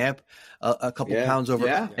up to camp a couple pounds over.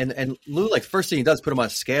 Yeah. And Lou, first thing he does, put him on a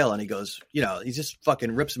scale, and he goes, he just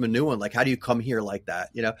fucking rips him a new one. Like, how do you come here like that?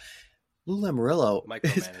 Lou Lamoriello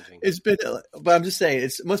Micromanaging. it's been, but I'm just saying,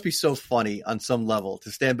 it must be so funny on some level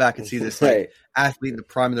to stand back and see this athlete in the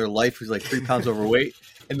prime of their life who's like 3 pounds overweight,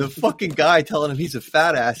 and the fucking guy telling him he's a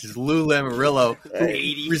fat ass is Lou Lamoriello,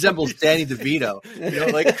 who resembles Danny DeVito.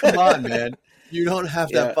 Come on, man, you don't have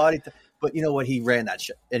that body. But you know what? He ran that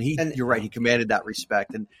shit, and you're right. He commanded that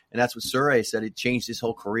respect, and that's what Surrey said. It changed his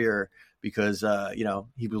whole career because he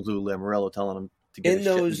was Lou Lamoriello telling him to get his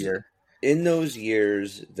shit in gear. In those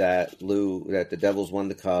years that the Devils won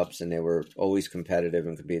the Cups and they were always competitive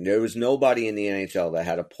and competing, there was nobody in the NHL that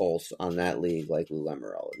had a pulse on that league like Lou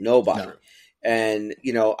Lamoriello. Nobody. No. And,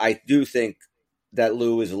 I do think that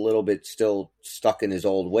Lou is a little bit still stuck in his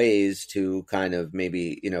old ways to kind of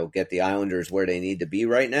maybe, get the Islanders where they need to be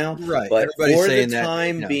right now. Right. But everybody's for saying the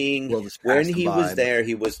time that, being, when he was there,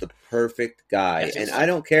 he was the perfect guy. Yes. And I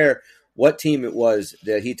don't care what team it was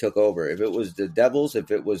that he took over. If it was the Devils,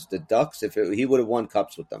 if it was the Ducks, he would have won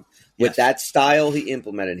cups with them. With that style he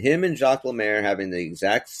implemented, him and Jacques Lemaire having the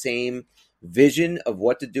exact same vision of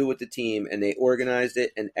what to do with the team, and they organized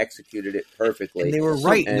it and executed it perfectly. And they were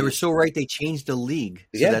right. And they were so right. They changed the league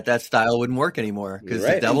so that style wouldn't work anymore because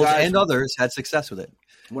the Devils and others had success with it.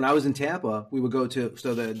 When I was in Tampa, we would go to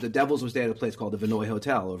the Devils would stay at a place called the Vinoy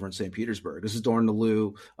Hotel over in St. Petersburg. This is during the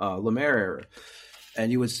Lou Lemaire era.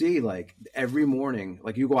 And you would see like every morning,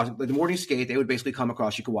 like you go watch like the morning skate, they would basically come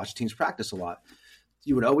across. You could watch the teams practice a lot.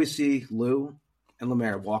 You would always see Lou and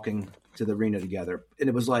Lemaire walking to the arena together, and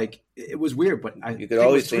it was like it was weird. But you could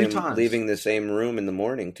always see them leaving the same room in the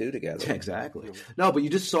morning too together. Exactly. No, but you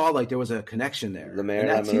just saw like there was a connection there. Lemaire, and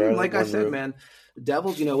that team, like I said, man, the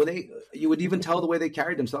Devils. You know, you would even tell the way they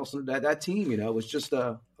carried themselves. That team, you know, was just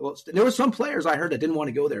there were some players I heard that didn't want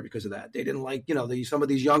to go there because of that. They didn't like, you know, some of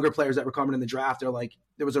these younger players that were coming in the draft. They're like,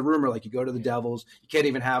 there was a rumor like you go to the Devils, you can't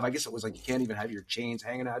even have. I guess it was like you can't even have your chains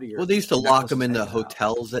hanging out of your. Well, they used to lock them in the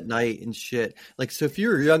hotels at night and shit. Like, so if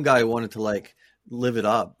you're a young guy who wanted to like live it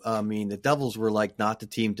up, I mean, the Devils were like not the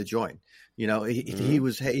team to join. You know, he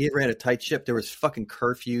ran a tight ship. There was fucking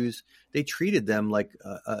curfews. They treated them like,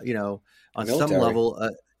 you know, on military. Some level.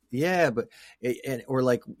 Or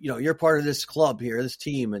like, you know, you're part of this club here, this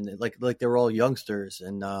team. And like they were all youngsters.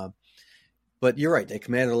 And, but you're right. They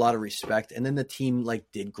commanded a lot of respect. And then the team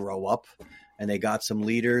like did grow up and they got some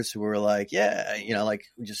leaders who were like, yeah, you know, like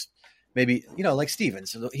just maybe, you know, like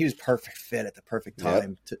Stevens. He was perfect fit at the perfect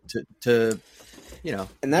time to, you know,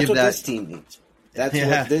 and that's what this team needs. That's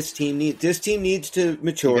what this team needs. This team needs to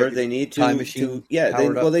mature. They need to,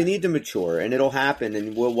 they need to mature, and it'll happen,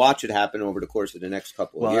 and we'll watch it happen over the course of the next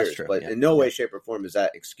couple of years. But in no way, shape, or form does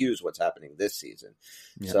that excuse what's happening this season.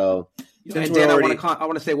 Yeah. So, and Dan, I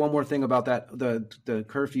want to say one more thing about that the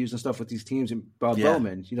curfews and stuff with these teams and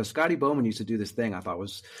Bowman. You know, Scotty Bowman used to do this thing. I thought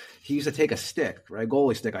he used to take a stick, right,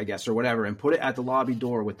 goalie stick, I guess, or whatever, and put it at the lobby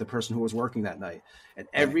door with the person who was working that night. And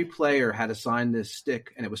every player had to sign this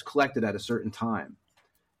stick, and it was collected at a certain time.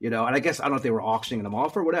 You know, and I guess I don't know if they were auctioning them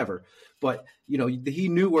off or whatever, but you know, he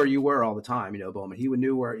knew where you were all the time. You know, Bowman, he would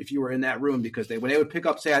knew where if you were in that room because when they would pick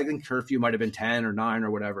up, say, I think curfew might have been 10 or 9 or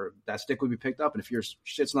whatever, that stick would be picked up, and if your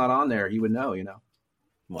shit's not on there, he would know. You know.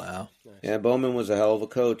 Wow. Yeah, Bowman was a hell of a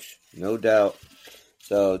coach, no doubt.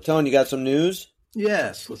 So, Tone, you got some news?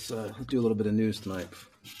 Yes, let's do a little bit of news tonight.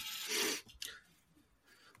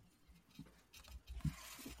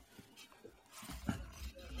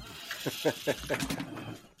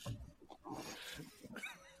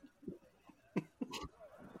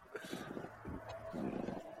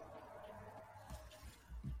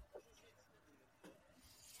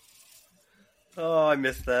 Oh, I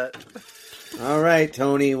missed that. All right,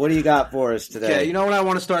 Tony, what do you got for us today? Okay, you know what I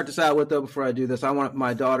want to start this out with, though, before I do this? I want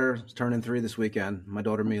my daughter turning 3 this weekend, my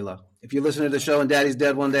daughter Mila. If you listen to the show and Daddy's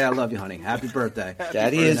dead one day, I love you, honey. Happy birthday.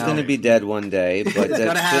 Daddy is going to be dead one day. But it's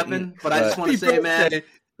going to happen, but I just want to say, man.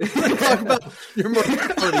 Talk about your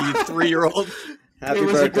mortality, you 3-year-old. Happy it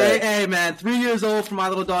was birthday. A great, hey man, 3 years old for my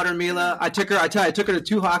little daughter Mila. I took her to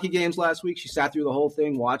 2 hockey games last week. She sat through the whole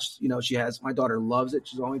thing, watched. You know, my daughter loves it.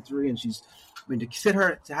 She's only 3, and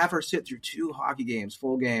to have her sit through 2 hockey games,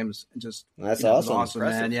 full games, and just that's awesome,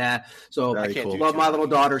 man. Yeah. So very cool. Love my little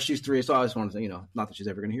daughter. She's 3, so I just wanted to, you know, not that she's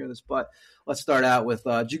ever going to hear this, but let's start out with.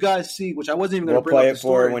 Did you guys see? Which I wasn't even going to bring up. We'll play it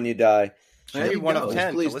for her when you die. Maybe 1 of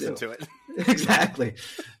 10 to listen to it. Exactly.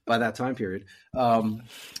 By that time period.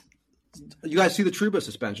 You guys see the Trouba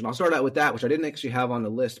suspension? I'll start out with that, which I didn't actually have on the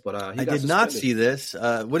list, but I did not see this.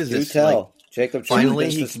 What is Do this? tell. Like, Jacob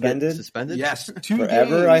finally suspended? Suspended? Yes, 2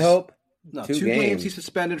 forever. games. I hope. No, 2 games. He's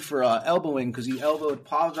suspended for elbowing because he elbowed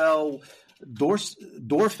Pavel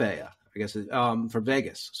Dorfea, I guess, for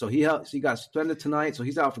Vegas. So he got suspended tonight. So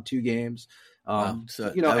he's out for 2 games.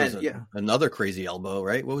 So you know, another crazy elbow,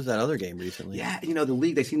 right? What was that other game recently? Yeah, you know, the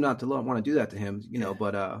league, they seem not to want to do that to him, you know,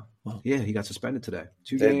 but he got suspended today.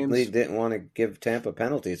 2 games. The league didn't want to give Tampa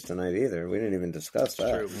penalties tonight either. We didn't even discuss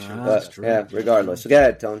that. That's true. Yeah, regardless. So go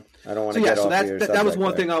ahead, Tone. I don't want to get off your subject. That was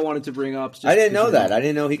one thing I wanted to bring up. I didn't know that. I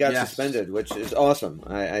didn't know he got suspended, which is awesome.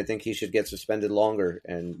 I think he should get suspended longer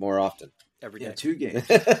and more often. Every day. Yeah, 2 games.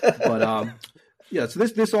 But yeah,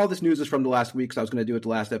 so all this news is from the last week, because I was going to do it the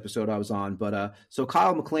last episode I was on. But so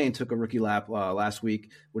Kyle McLean took a rookie lap last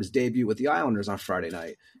week with his debut with the Islanders on Friday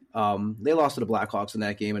night. They lost to the Blackhawks in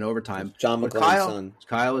that game in overtime. John McLean's son.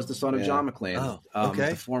 Kyle is the son of John McLean. Oh, okay.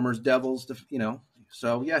 The former Devils, you know.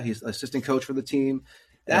 So, yeah, he's assistant coach for the team.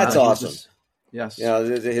 That's awesome. Yes. You know,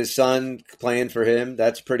 his son playing for him,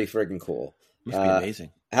 that's pretty friggin' cool. Must be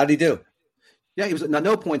amazing. How'd he do? Yeah, he was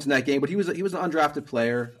no points in that game, but he was an undrafted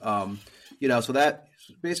player. You know, so that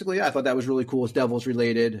basically, I thought that was really cool. It's Devils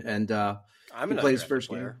related, and I'm an plays undrafted first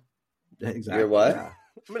player. game. Exactly. You're what? Yeah.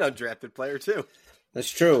 I'm an undrafted player too. That's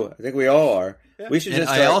true. I think we all are. Yeah. We should and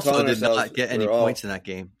just. I also did not get any points in that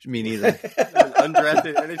game. Me neither.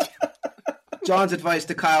 Undrafted NHL. John's advice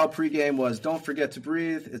to Kyle pregame was, "Don't forget to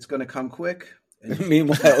breathe. It's going to come quick."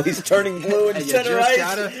 Meanwhile, he's turning blue in center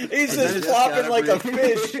ice. He's just flopping like a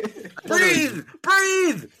fish. Breathe.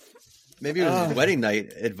 Maybe it was his wedding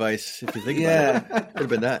night advice. If you think about it, could have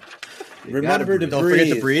been that. Remember to don't breathe.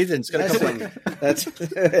 Forget to breathe, and it's going to come quick. That's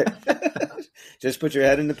just put your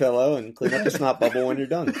head in the pillow and clean up the snot bubble when you're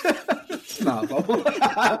done. Snot bubble.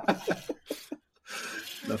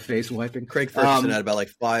 The face wiping. Craig Ferguson had about like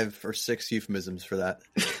 5 or 6 euphemisms for that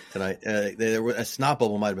tonight. A snot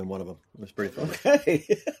bubble might have been one of them. It was pretty funny. Okay.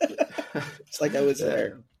 It's like I was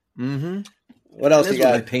there. Mm-hmm. What else you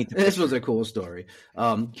got? This was a cool story.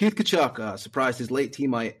 Keith Tkachuk surprised his late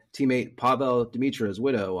teammate Pavel Dimitra's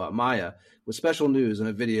widow, Maya, with special news in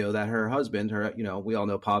a video that her husband, we all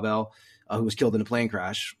know Pavel, who was killed in a plane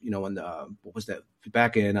crash. When what was that?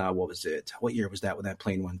 Back in what year was that when that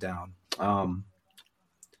plane went down?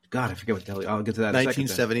 God, I forget what the hell. I'll get to that.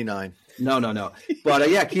 1979. No.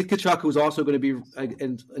 But Keith Tkachuk, who's also going to be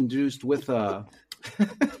induced with.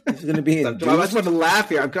 He's going to be induced. I just want to laugh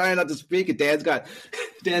here. I'm trying not to speak. And Dan's so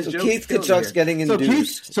Keith Tkachuk's getting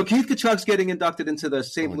induced. So Keith Tkachuk's getting inducted into the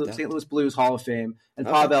St. Louis Blues Hall of Fame, and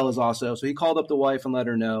Pavel is also. So he called up the wife and let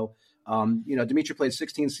her know. Dimitri played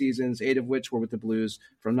 16 seasons, 8 of which were with the Blues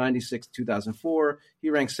from 96 to 2004. He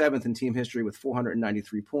ranked 7th in team history with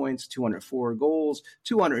 493 points, 204 goals,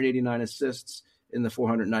 289 assists in the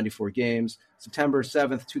 494 games. September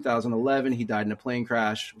 7th, 2011, he died in a plane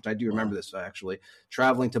crash, which I do remember this actually,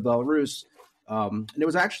 traveling to Belarus. And there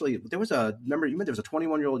was a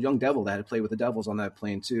 21-year-old young devil that had played with the Devils on that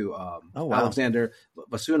plane too. Alexander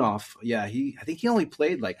Basunov. Yeah, I think he only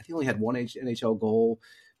had one NHL goal.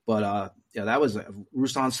 But that was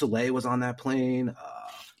Ruslan Soleil was on that plane.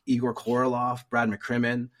 Igor Korolev, Brad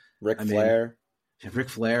McCrimmon, Ric Flair.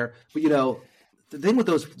 But the thing with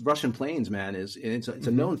those Russian planes, man, is it's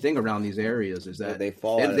a known thing around these areas is that they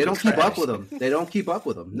fall. They don't keep up with them. They don't keep up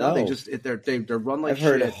with them. No, they run like. I've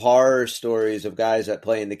heard horror stories of guys that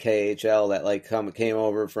play in the KHL that came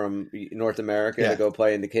over from North America to go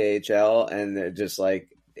play in the KHL, and they're just like,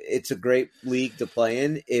 it's a great league to play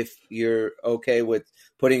in if you're okay with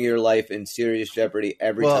putting your life in serious jeopardy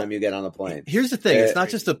every time you get on a plane. Here's the thing. It's not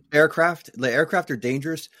just the aircraft. The aircraft are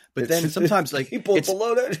dangerous, but then sometimes people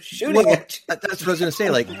below that shooting at you. That's what I was going to say.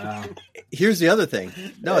 Here's the other thing.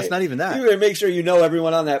 No, it's not even that. You got to make sure you know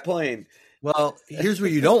everyone on that plane. Well, here's what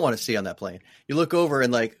you don't want to see on that plane. You look over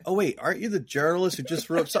and oh wait, aren't you the journalist who just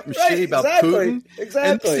wrote something shitty about Putin?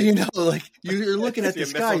 Exactly. And you're looking at the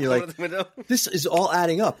sky and you're like, this is all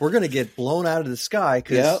adding up. We're going to get blown out of the sky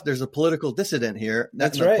because there's a political dissident here.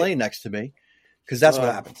 That's on the plane next to me. Because that's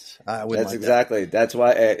what happens. That's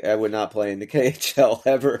why I would not play in the KHL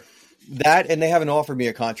ever. That, and they haven't offered me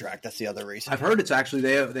a contract. That's the other reason. I've heard it's actually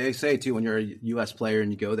they say too when you're a U.S. player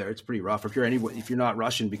and you go there, it's pretty rough. If you're not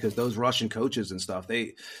Russian, because those Russian coaches and stuff,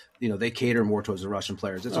 they cater more towards the Russian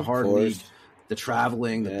players. It's a hard league. The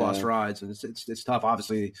traveling, the bus rides, and it's tough.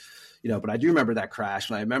 Obviously, But I do remember that crash,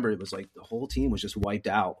 and I remember it was like the whole team was just wiped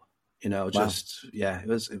out. It was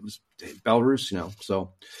Belarus.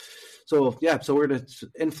 So we're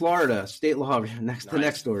in Florida, state law. The next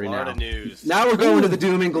story Florida now. News. Now we're going to the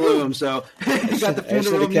doom and gloom. So you got the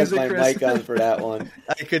funeral music. I should have kept my mic on for that one.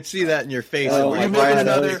 I could see that in your face. Oh, it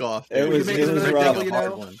was rough.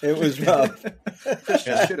 It was rough. Chris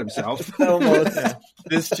just shit himself. Almost.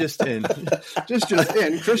 This just in. Chris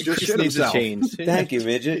just shit himself. Thank you,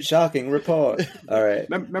 midget. Shocking report. All right.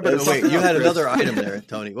 Remember wait, you had another item there,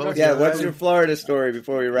 Tony. What's your Florida story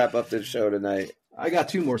before we wrap up the show tonight? I got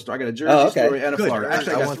 2 more stories. I got a Jersey story and a Florida.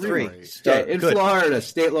 Actually, I got 3. In Florida,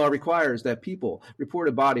 state law requires that people report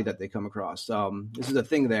a body that they come across. This is a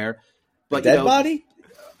thing there. But, body?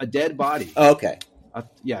 A dead body. Oh, okay.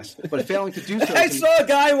 Yes, but failing to do so. I saw a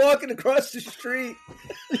guy walking across the street.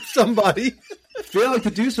 Somebody. Failing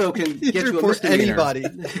to do so can get you a misdemeanor. Anybody.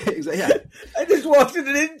 Yeah. I just walked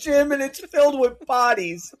into the gym and it's filled with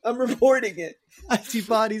bodies. I'm reporting it. I see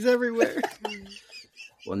bodies everywhere.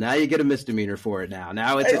 Well, now you get a misdemeanor for it.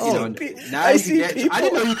 Now it's I didn't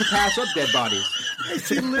know you could pass up dead bodies. I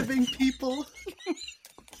see living people.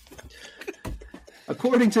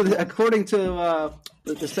 According to the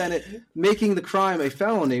Senate, making the crime a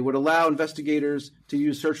felony would allow investigators to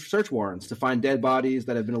use search warrants to find dead bodies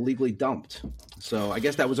that have been illegally dumped. So I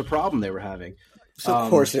guess that was a problem they were having. So of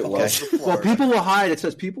course it was. Well, people will hide. It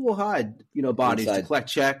says people will hide, bodies Inside. to collect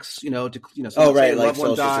checks, Oh, someone right, say a like loved one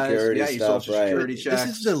Social dies. Security Yeah, your stuff, Social right. Security checks.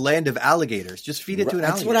 This is the land of alligators. Just feed it to an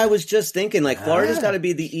That's alligator. what I was just thinking. Like Florida's got to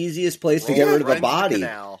be the easiest place to get rid of a body.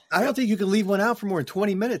 I don't think you can leave one out for more than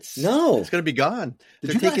 20 minutes. No. It's going to be gone.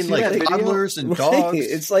 They're you guys taking see that video? toddlers and Right. dogs.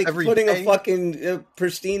 It's like every putting day. a fucking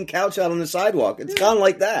pristine couch out on the sidewalk. It's gone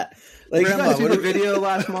like that. Like, Did you Grandma, guys see what the if- video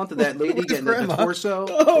last month of that lady What if getting the Grandma- torso?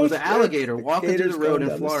 Oh, It was an alligator walking through gators the road going in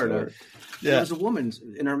down the Florida. sword. There was a woman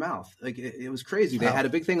in her mouth. Like it was crazy. They had a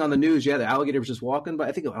big thing on the news. Yeah, the alligator was just walking, but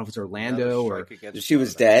I think it was Orlando or she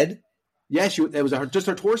was dead. yeah, it was just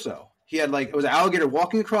her torso. He had it was an alligator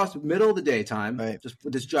walking across the middle of the daytime, Right. just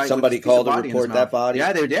with this giant. Somebody with this piece of called to body in his report that mouth. body?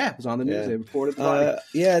 Yeah, it was on the news. Yeah. They reported the body.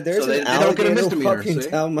 Yeah, there's So they an don't get a alligator misdemeanor, walking see?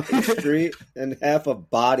 down my street and half a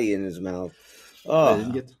body in his mouth. They Oh,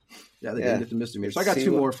 didn't get. They didn't get the misdemeanor. So I got See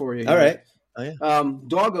two what- more for you. all right. Oh, yeah.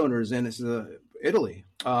 Dog owners in Italy.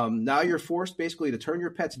 Now you're forced basically to turn your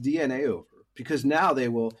pet's DNA over because now they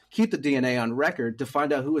will keep the DNA on record to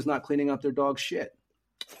find out who is not cleaning up their dog's shit.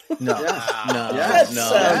 No. Yeah. No. Yeah. That No.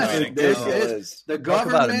 sounds Yeah. ridiculous. The Talk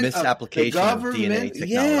government about a misapplication of DNA technology.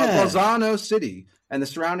 Yeah. of Lozano City and the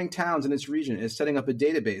surrounding towns in its region is setting up a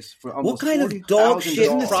database for What almost kind of 40,000 dog shit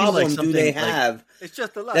dogs. problem do something they like- have It's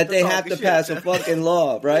just a lot that they have to pass a fucking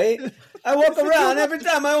law, right? I walk around every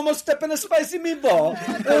time I almost step in a spicy meatball.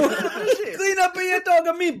 Clean up your dog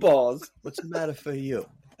of meatballs. What's the matter for you?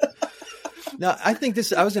 No, I think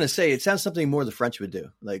I was going to say, it sounds something more the French would do.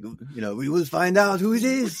 Like, we will find out who it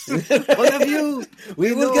is. One of you.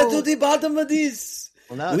 We will know. get to the bottom of this.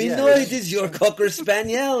 Well, now, We yeah, know it is your Cocker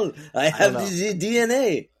Spaniel. I have know. the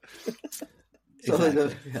DNA. So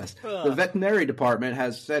the veterinary department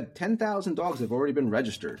has said 10,000 dogs have already been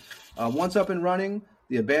registered. Once up and running,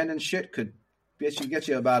 the abandoned shit could get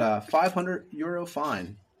you about a €500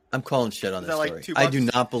 fine. I'm calling shit on this that like story. $2? I do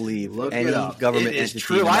not believe Look any it up. government It is entity.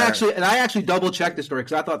 true. in America- I actually double checked the story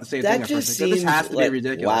because I thought the same thing. That At just first. seems This has to like, be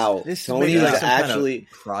ridiculous. wow. This Tony is is some kind of actually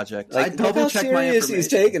project. like, I double-checked look how my serious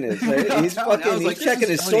he's information. taking it. Right? He's I was fucking. like, He's this checking is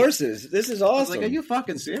his Tony. sources. This is I was awesome. like, are you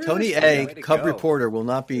fucking serious? Tony Way A, to Cub go. reporter, will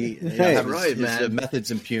not be. Hey, have right, his man.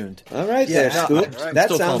 methods impugned. All right, Yeah, there, no, Scoop. I'm That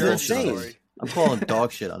still sounds calling insane. bullshit. I'm calling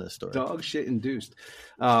dog shit on this story. Dog shit induced.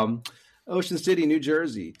 Ocean City, New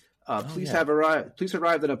Jersey. Police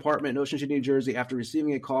arrived at an apartment in Ocean City, New Jersey, after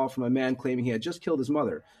receiving a call from a man claiming he had just killed his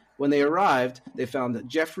mother. When they arrived, they found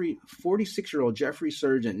 46-year-old Jeffrey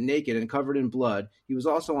Surgeon, naked and covered in blood. He was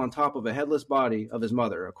also on top of a headless body of his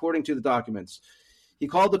mother, according to the documents. He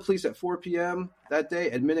called the police at 4 p.m. that day,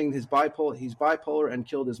 admitting he's bipolar and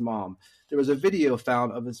killed his mom. There was a video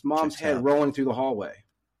found of his mom's head rolling through the hallway.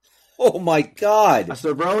 Oh my God! A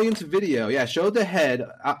surveillance video, showed the head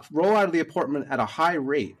roll out of the apartment at a high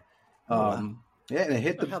rate. And it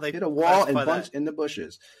hit How they hit a wall and classify bunched that. in the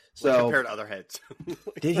bushes. Like, So compared to other heads.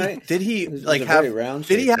 Did he? Right. Did he This is like a have? very round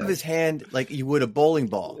Did he shape, have though. his hand like you would a bowling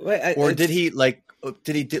ball, Wait, or it's- did he like?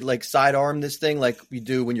 Did he like sidearm this thing like you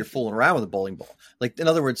do when you're fooling around with a bowling ball? Like in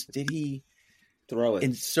other words, did he Throw it.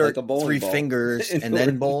 insert like a bowling 3 ball. fingers and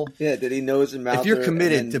then bowl? Yeah, did he nose and mouth? If you're her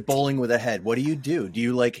committed and to then- bowling with a head, what do you do? Do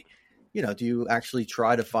you like, do you actually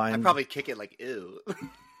try to find? I'd probably kick it like, ew.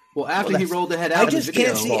 after he rolled the head out, I of the just video,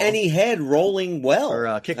 can't see any head rolling well. Or,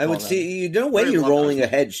 kickball, I would then. see. No way Very you're love rolling it. a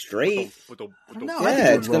head straight. No, I think Yeah,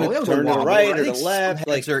 it it's would roll. going It to was turn a to the wobble. right I or the think some left. heads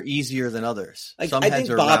Like are easier than others. Like, Some I heads think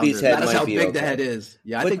are Bobby's rounder head than That's might how be big the okay. head is.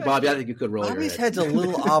 Yeah, I But- think Bobby. I think you could roll Bobby's your head. head's a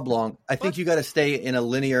little oblong. I think you got to stay in a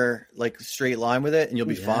linear, like straight line with it, and you'll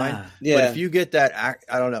be fine. Yeah. But if you get that,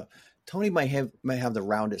 I don't know. Tony might have the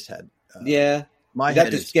roundest head. Yeah. My You have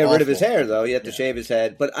head to is get rid of his awful. hair, though. You have to shave his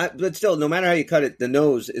head, but still, no matter how you cut it, the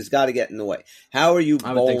nose has got to get in the way. How are you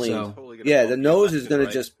I would think bowling? so. Totally gonna Yeah, bump the you nose left is and going to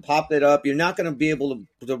right. just pop it up. You're not going to be able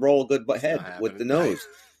to roll a good head not with the happening. nose.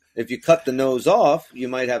 If you cut the nose off, you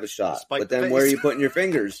might have a shot. Spike But the then where are face. you putting your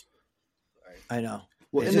fingers? I know.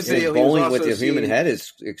 Well, It's in the just- video, he was bowling also with your human seen- head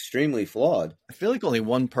is extremely flawed. I feel like only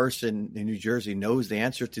one person in New Jersey knows the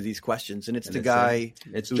answer to these questions, and it's the it's, guy.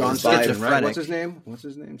 It's who's John Surgeon, Surgeon, right? schizophrenic. What's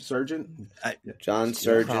his name? Surgeon? John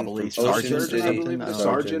Surgeon Probably from Ocean Sergeant, City. I believe, I the don't know.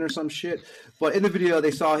 sergeant or some shit. But in the video,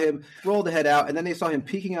 they saw him roll the head out, and then they saw him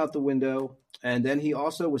peeking out the window, and then he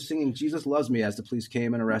also was singing "Jesus Loves Me" as the police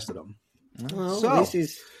came and arrested him. Well, So, at least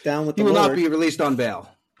he's down with He the will not Lord. be released on bail.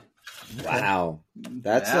 Wow,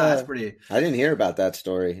 that's pretty. I didn't hear about that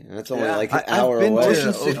story. That's only Yeah. like an I've hour been away.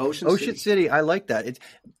 to Ocean City. City. I like that.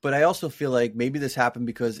 But I also feel like maybe this happened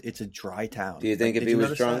because it's a dry town. Do you think Like, if did he you was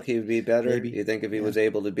notice drunk, that? he would be better? Maybe. You think if he was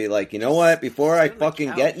able to be like, you know what? Before I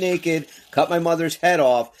fucking get naked, cut my mother's head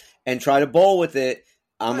off, and try to bowl with it,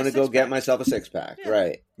 I'm going to go get myself a 6-pack. Yeah.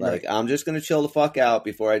 Right. Like, I'm just going to chill the fuck out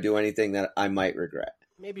before I do anything that I might regret.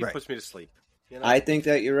 Maybe it puts me to sleep. You know? I think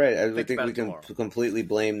that you're right. I think we can completely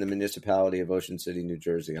blame the municipality of Ocean City, New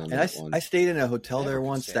Jersey on that one. I stayed in a hotel there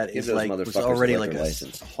once that is like was already like a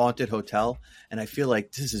haunted hotel, and I feel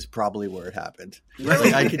like this is probably where it happened.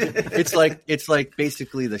 Like it's like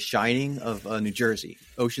basically The Shining of New Jersey,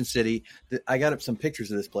 Ocean City. I got up some pictures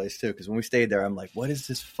of this place too because when we stayed there, I'm like, what is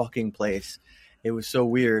this fucking place? It was so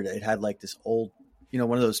weird. It had like this old,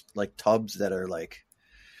 one of those like tubs that are like,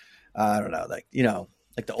 I don't know, like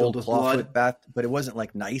like the old clawfoot bath, but it wasn't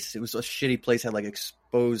like nice. It was a shitty place. Had like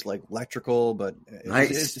exposed like electrical, but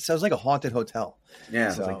it sounds like a haunted hotel.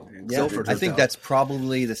 Yeah, so, I think that's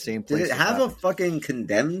probably the same place. Did it have a fucking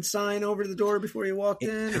condemned sign over the door before you walked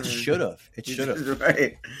in? It should have. It should have.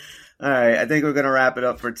 Right. All right. I think we're going to wrap it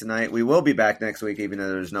up for tonight. We will be back next week, even though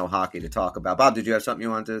there's no hockey to talk about. Bob, did you have something you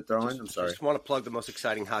wanted to throw in? I'm sorry. I just want to plug the most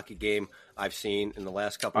exciting hockey game I've seen in the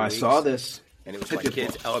last couple of weeks. I saw this. And it was my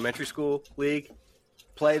kids' elementary school league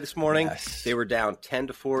play this morning. Yes. They were down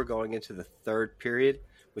 10-4 going into the third period.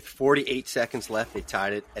 With 48 seconds left, they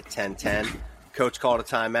tied it at 10-10. Coach called a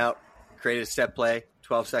timeout, created a set play.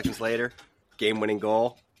 12 seconds later, game-winning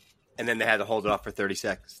goal. And then they had to hold it off for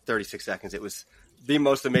 36 seconds. It was the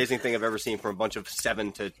most amazing thing I've ever seen from a bunch of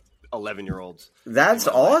 7 to 11-year-olds. That's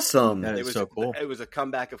awesome. That is so cool. It was a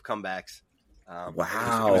comeback of comebacks.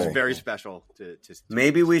 Wow. It was very special.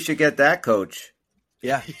 Maybe we should get that coach.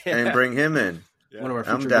 Yeah. And bring him in. Yeah. One of our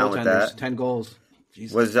future goaltenders, 10 goals.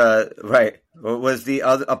 Jesus. Was the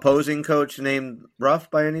other opposing coach named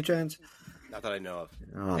Ruff by any chance? Not that I know of.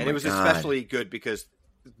 Oh, and it was especially good because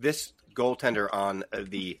this goaltender on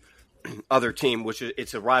the other team, which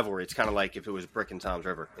it's a rivalry. It's kind of like if it was Brick and Tom's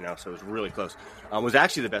River, so it was really close. Was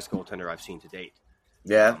actually the best goaltender I've seen to date.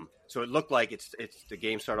 Yeah. So it looked like it's the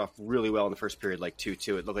game started off really well in the first period, like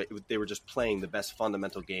 2-2. It looked like they were just playing the best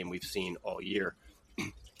fundamental game we've seen all year.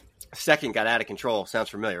 Second got out of control. Sounds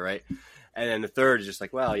familiar, right? And then the third is just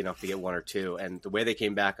like, well, if we get 1 or 2. And the way they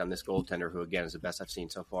came back on this goaltender, who, again, is the best I've seen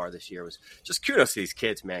so far this year, was just kudos to these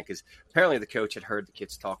kids, man, because apparently the coach had heard the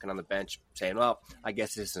kids talking on the bench saying, well, I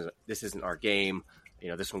guess this isn't our game.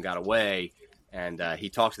 This one got away. And he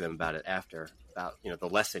talked to them about it after, about the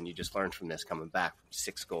lesson you just learned from this coming back from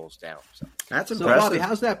 6 goals down. So that's impressive. So, Bobby,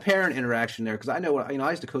 how's that parent interaction there? Because I know,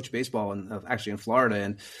 I used to coach baseball actually in Florida,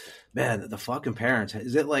 and man, the fucking parents.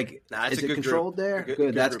 Is it like is it controlled there?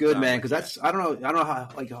 Good. That's good, man. Because that's I don't know how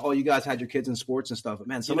like all you guys had your kids in sports and stuff, but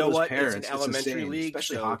man, some of those parents, it's an elementary league,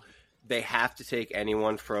 especially so hockey. They have to take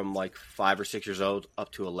anyone from like 5 or 6 years old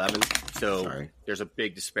up to 11. So there's a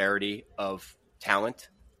big disparity of talent.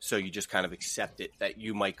 So you just kind of accept it that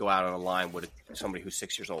you might go out on a line with somebody who's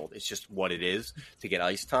 6 years old. It's just what it is to get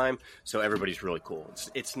ice time. So everybody's really cool.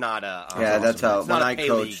 It's not a that's how when I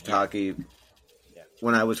coached hockey.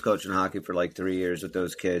 When I was coaching hockey for like 3 years with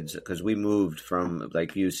those kids, because we moved from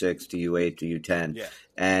like U6 to U8 to U10. Yeah.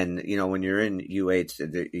 And, when you're in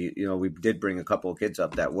U8, we did bring a couple of kids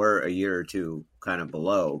up that were a year or two kind of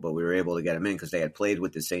below, but we were able to get them in because they had played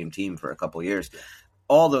with the same team for a couple of years.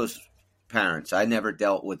 All those parents, I never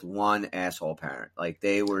dealt with one asshole parent. Like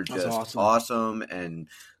they were just awesome and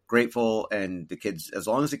grateful. And the kids, as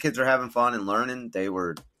long as the kids are having fun and learning, they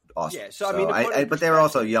were awesome. Yeah, so but they were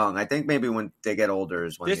also young. I think maybe when they get older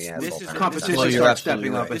is when the asshole competition starts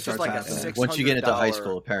stepping up. It's just like once you get into high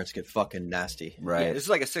school, the parents get fucking nasty. Right. Yeah, this is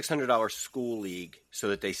like a $600 school league so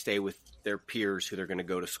that they stay with their peers who they're going to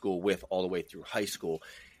go to school with all the way through high school.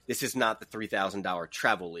 This is not the $3,000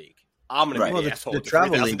 travel league. I'm going to be the asshole. The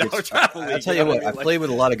travel league. I'll tell you what. I played with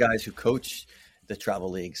a lot of guys who coach the travel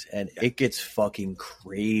leagues, and it gets fucking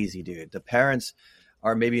crazy, dude. The parents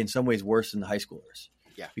are maybe in some ways worse than the high schoolers.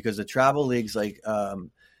 Yeah, because the travel leagues, like,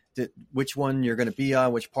 which one you're going to be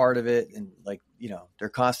on, which part of it, and like, they're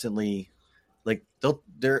constantly like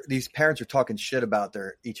these parents are talking shit about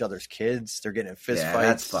each other's kids. They're getting in fist fights.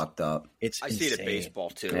 That's fucked up. I see it at baseball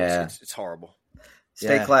too. Yeah. It's horrible.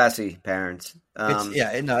 Stay classy, parents.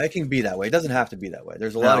 It can be that way. It doesn't have to be that way.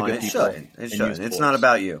 There's a lot of good people. It shouldn't. It's not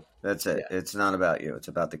about you. That's it. Yeah. It's not about you. It's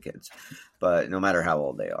about the kids. But no matter how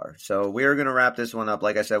old they are. So we are going to wrap this one up.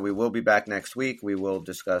 Like I said, we will be back next week. We will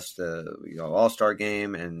discuss the All-Star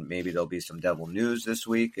game, and maybe there'll be some Devil news this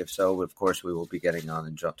week. If so, of course, we will be getting on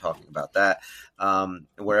and talking about that.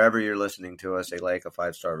 Wherever you're listening to us, a like, a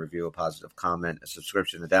 5-star review, a positive comment, a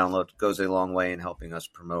subscription, a download goes a long way in helping us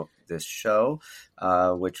promote this show,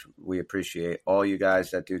 which we appreciate. All you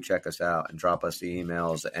guys that do check us out and drop us the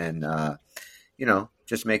emails and,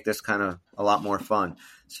 just make this kind of a lot more fun.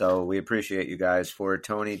 So we appreciate you guys. For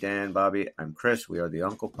Tony, Dan, Bobby, I'm Chris. We are the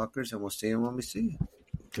Uncle Puckers, and we'll see you when we see you.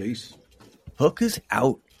 Peace. Hook is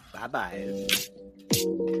out. Bye-bye.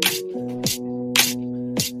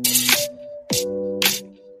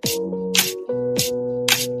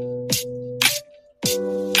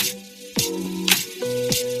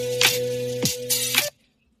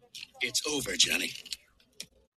 It's over, Johnny.